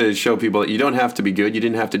to show people that you don't have to be good. You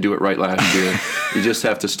didn't have to do it right last year. You just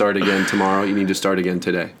have to start again tomorrow. You need to start again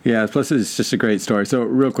today. Yeah, plus it's just a great story. So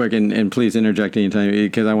real quick, and please interject anytime,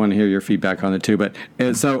 because I want to hear your feedback on it too. But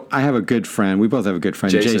so I have a good friend. We both have a good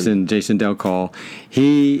friend, Jason Del Cole.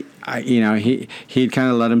 He he'd kind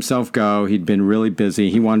of let himself go. He'd been really busy.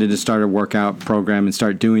 He wanted to start a workout program and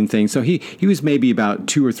start doing things. So he was maybe about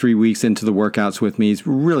 2 or 3 weeks into the workouts with me. He's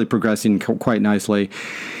really progressing quite nicely.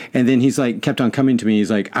 And then he's like, kept on coming to me.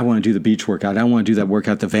 He's like, I want to do the beach workout. I want to do that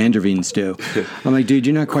workout the Vanderveens do. I'm like, dude,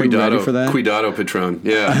 you're not quite ready for that. Cuidado, Patron.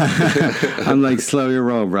 Yeah. I'm like, slow your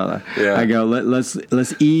roll, brother. Yeah. I go,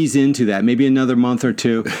 let's ease into that. Maybe another month or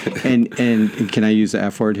two. And can I use the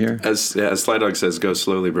F word here? As Sly Dog says, go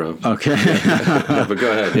slowly, bro. Okay. Yeah, but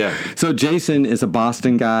go ahead. Yeah. So Jason is a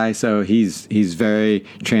Boston guy, so he's very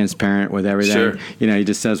transparent with everything. Sure. He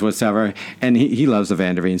just says whatever, and he loves the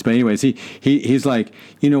Vanderveens. But anyways, he's like,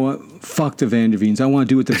 you know what? Fuck the Vanderveens. I want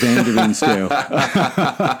to do what the Vanderveens do.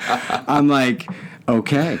 I'm like,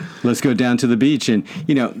 okay, let's go down to the beach. And,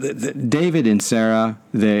 David and Sarah,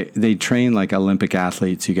 they train like Olympic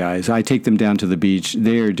athletes, you guys. I take them down to the beach.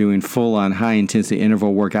 They are doing full-on high-intensity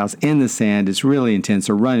interval workouts in the sand. It's really intense.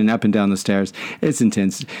 They're running up and down the stairs. It's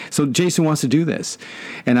intense. So Jason wants to do this.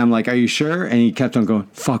 And I'm like, are you sure? And he kept on going,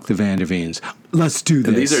 fuck the Vanderveens. Let's do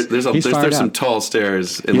this. And there's some tall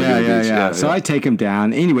stairs in Laguna Beach. Yeah. So I take him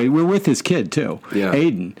down. Anyway, we're with his kid too. Yeah.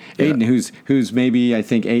 Aiden, who's maybe I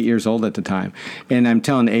think 8 years old at the time. And I'm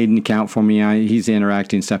telling Aiden to count for me. He's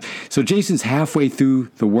interacting and stuff. So Jason's halfway through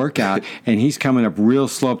the workout and he's coming up real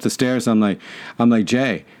slow up the stairs. I'm like,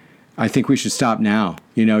 Jay, I think we should stop now.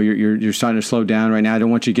 You're starting to slow down right now. I don't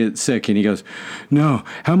want you to get sick. And he goes, no,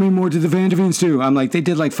 how many more did the Vanderveens do? I'm like, they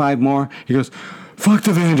did like 5 more. He goes, fuck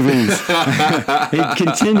the Vanderveens. He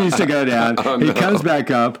continues to go down. Oh, no. He comes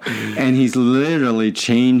back up, and he's literally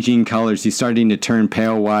changing colors. He's starting to turn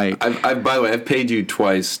pale white. By the way, I've paid you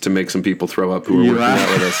twice to make some people throw up who are working out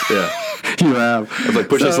with us. Yeah. You have. I was like,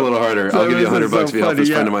 push us a little harder. I'll give you $100 if you help this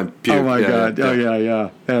friend of mine puke. Oh, my God.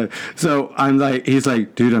 Yeah. So I'm like, he's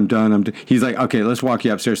like, dude, I'm done. He's like, okay, let's walk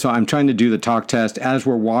you upstairs. So I'm trying to do the talk test. As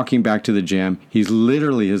we're walking back to the gym, his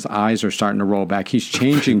eyes are starting to roll back. He's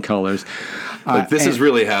changing colors. This is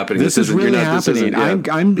really happening. This is really happening.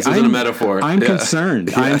 This isn't a metaphor. I'm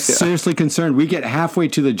concerned. I'm seriously concerned. We get halfway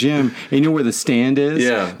to the gym, and you know where the stand is?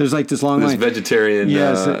 Yeah. There's like this long line. Vegetarian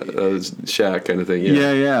shack kind of thing.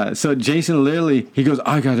 Yeah. So Jason literally, he goes,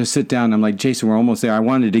 I got to sit down. I'm like, Jason, we're almost there. I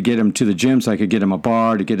wanted to get him to the gym so I could get him a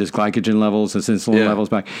bar to get his glycogen levels, his insulin levels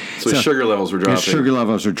back. So his sugar levels were dropping. His sugar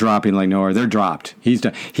levels are dropping like nowhere. They're dropped. He's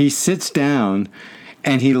done. He sits down.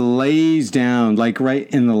 And he lays down, like right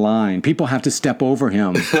in the line. People have to step over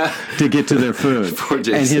him to get to their food. Poor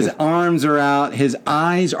Jason. And his arms are out. His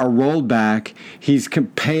eyes are rolled back. He's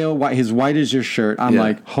pale white. He's white as your shirt. I'm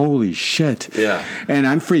like, holy shit. Yeah. And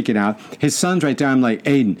I'm freaking out. His son's right there. I'm like,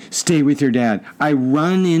 Aiden, stay with your dad. I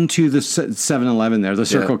run into the 7-Eleven there, the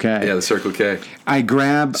Circle K. Yeah, the Circle K. I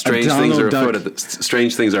grab strange things are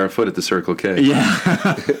afoot at the Circle K.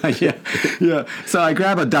 Yeah. So I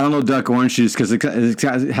grab a Donald Duck orange juice because it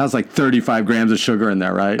has like 35 grams of sugar in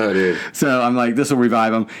there, right? Oh, dude. So I'm like, this will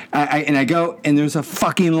revive him. I go, and there's a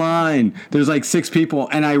fucking line. There's like 6 people,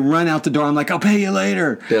 and I run out the door. I'm like, I'll pay you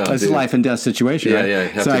later. Yeah, it's a life and death situation, right?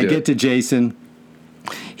 Yeah. So I get to Jason.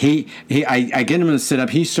 I get him to sit up.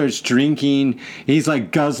 He starts drinking. He's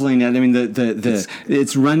like guzzling it. I mean,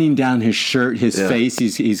 it's running down his shirt, his face.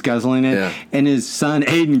 He's guzzling it. Yeah. And his son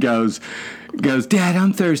Aiden goes, Dad,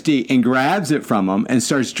 I'm thirsty, and grabs it from him and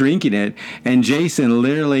starts drinking it. And Jason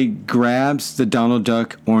literally grabs the Donald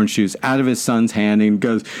Duck orange juice out of his son's hand and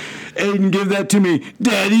goes, Aiden, give that to me.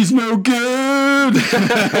 Daddy's no good.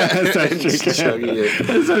 Starts chugging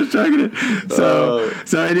it. So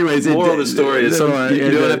anyways. Moral of the story is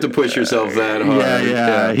you don't have to push yourself that hard.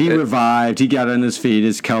 Yeah. He revived. He got on his feet.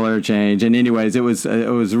 His color changed. And anyways, it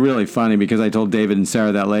was really funny because I told David and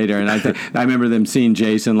Sarah that later. And I remember them seeing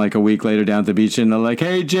Jason like a week later down at the beach. And they're like,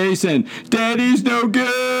 hey, Jason, Daddy's no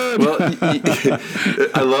good. Well,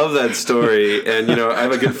 I love that story. And, I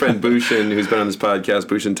have a good friend, Bushin, who's been on this podcast,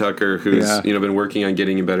 Bushin Tucker, who's been working on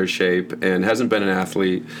getting in better shape and hasn't been an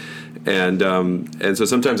athlete. And so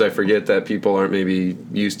sometimes I forget that people aren't maybe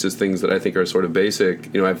used to things that I think are sort of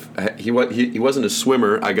basic. He wasn't a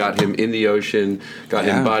swimmer. I got him in the ocean, got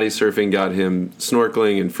him body surfing, got him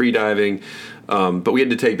snorkeling and free diving. But we had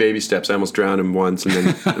to take baby steps. I almost drowned him once, and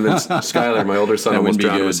then Skylar, my older son, almost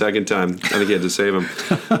drowned him a second time. I think he had to save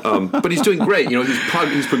him. But he's doing great.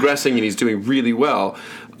 He's progressing and he's doing really well.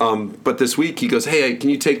 But this week he goes, hey, can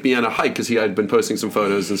you take me on a hike? Because I'd been posting some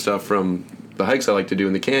photos and stuff from the hikes I like to do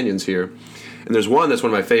in the canyons here. And there's one that's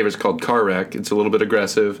one of my favorites called Car Wreck. It's a little bit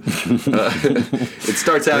aggressive. It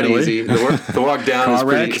starts out easy. The walk down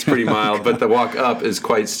is pretty mild, but the walk up is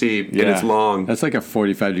quite steep and it's long. That's like a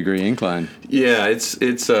 45-degree incline. Yeah,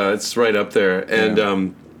 it's right up there.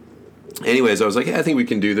 And anyways, I was like, I think we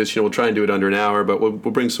can do this. We'll try and do it under an hour, but we'll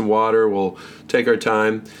bring some water. We'll take our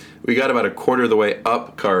time. We got about a quarter of the way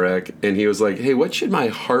up car wreck, and he was like, hey, what should my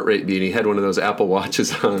heart rate be? And he had one of those Apple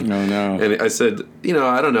Watches on. Oh, no. And I said,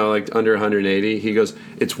 I don't know, like under 180. He goes,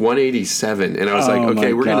 it's 187. And I was like,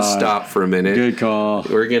 okay, we're going to stop for a minute. Good call.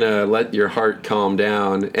 We're going to let your heart calm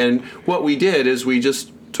down. And what we did is we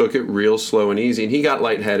just took it real slow and easy. And he got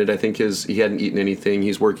lightheaded. I think he hadn't eaten anything.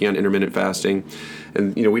 He's working on intermittent fasting.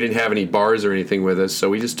 And, we didn't have any bars or anything with us. So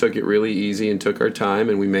we just took it really easy and took our time,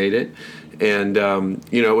 and we made it. And,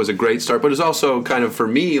 it was a great start. But it was also kind of, for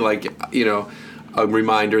me, like, a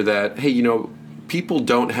reminder that, hey, people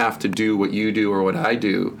don't have to do what you do or what I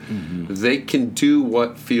do. Mm-hmm. They can do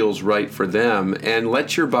what feels right for them, and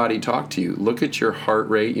let your body talk to you. Look at your heart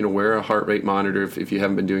rate. Wear a heart rate monitor if you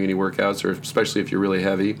haven't been doing any workouts, or especially if you're really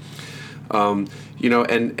heavy. And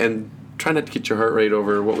try not to get your heart rate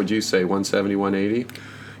over, what would you say, 170, 180?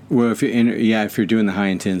 Well, if you're doing the high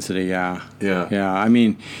intensity, yeah. I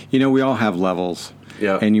mean, we all have levels.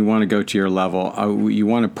 Yeah. And you want to go to your level. You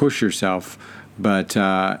want to push yourself, but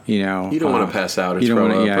you don't want to pass out or you don't throw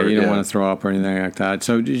want to, up. you don't want to throw up or anything like that.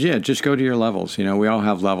 So just go to your levels. We all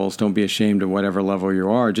have levels. Don't be ashamed of whatever level you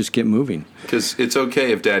are. Just get moving. Because it's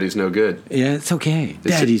okay if Daddy's no good. Yeah, it's okay.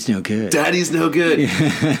 Daddy's no good. Daddy's no good.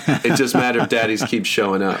 It just matters if Daddy's keeps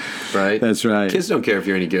showing up, right? That's right. Kids don't care if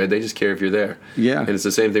you're any good. They just care if you're there. Yeah. And it's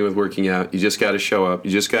the same thing with working out. You just got to show up. You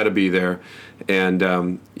just got to be there. And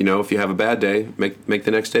if you have a bad day, make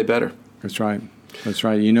the next day better. That's right. That's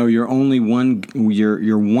right. You're only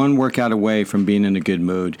you're one workout away from being in a good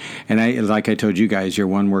mood. And like I told you guys, you're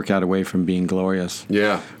one workout away from being glorious.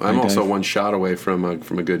 Yeah. I'm also one shot away from a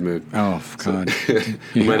good mood. Oh, God.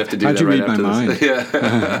 You might have to do How'd that you right read after my this. mind?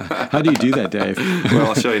 Yeah. How do you do that, Dave? Well,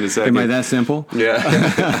 I'll show you in a second. Am I that simple? Yeah.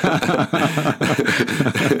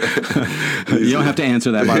 You don't have to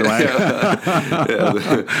answer that, by the way.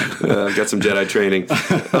 I've got some Jedi training.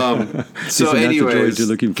 So anyways, you're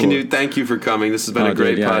looking for. Thank you for coming. This has been a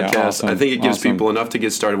great podcast. Yeah, awesome. I think it gives people enough to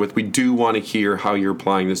get started with. We do want to hear how you're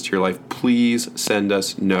applying this to your life. Please send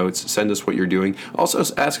us notes. Send us what you're doing. Also,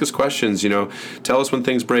 ask us questions. Tell us when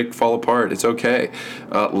things fall apart. It's okay.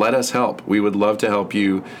 Let us help. We would love to help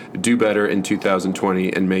you do better in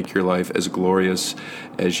 2020 and make your life as glorious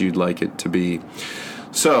as you'd like it to be.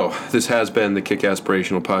 So, this has been the Kick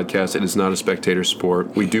Aspirational Podcast. It is not a spectator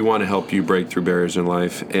sport. We do want to help you break through barriers in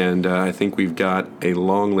life, and I think we've got a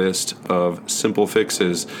long list of simple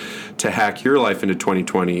fixes to hack your life into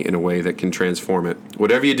 2020 in a way that can transform it.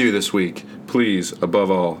 Whatever you do this week, please,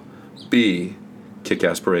 above all, be Kick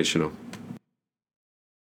Aspirational.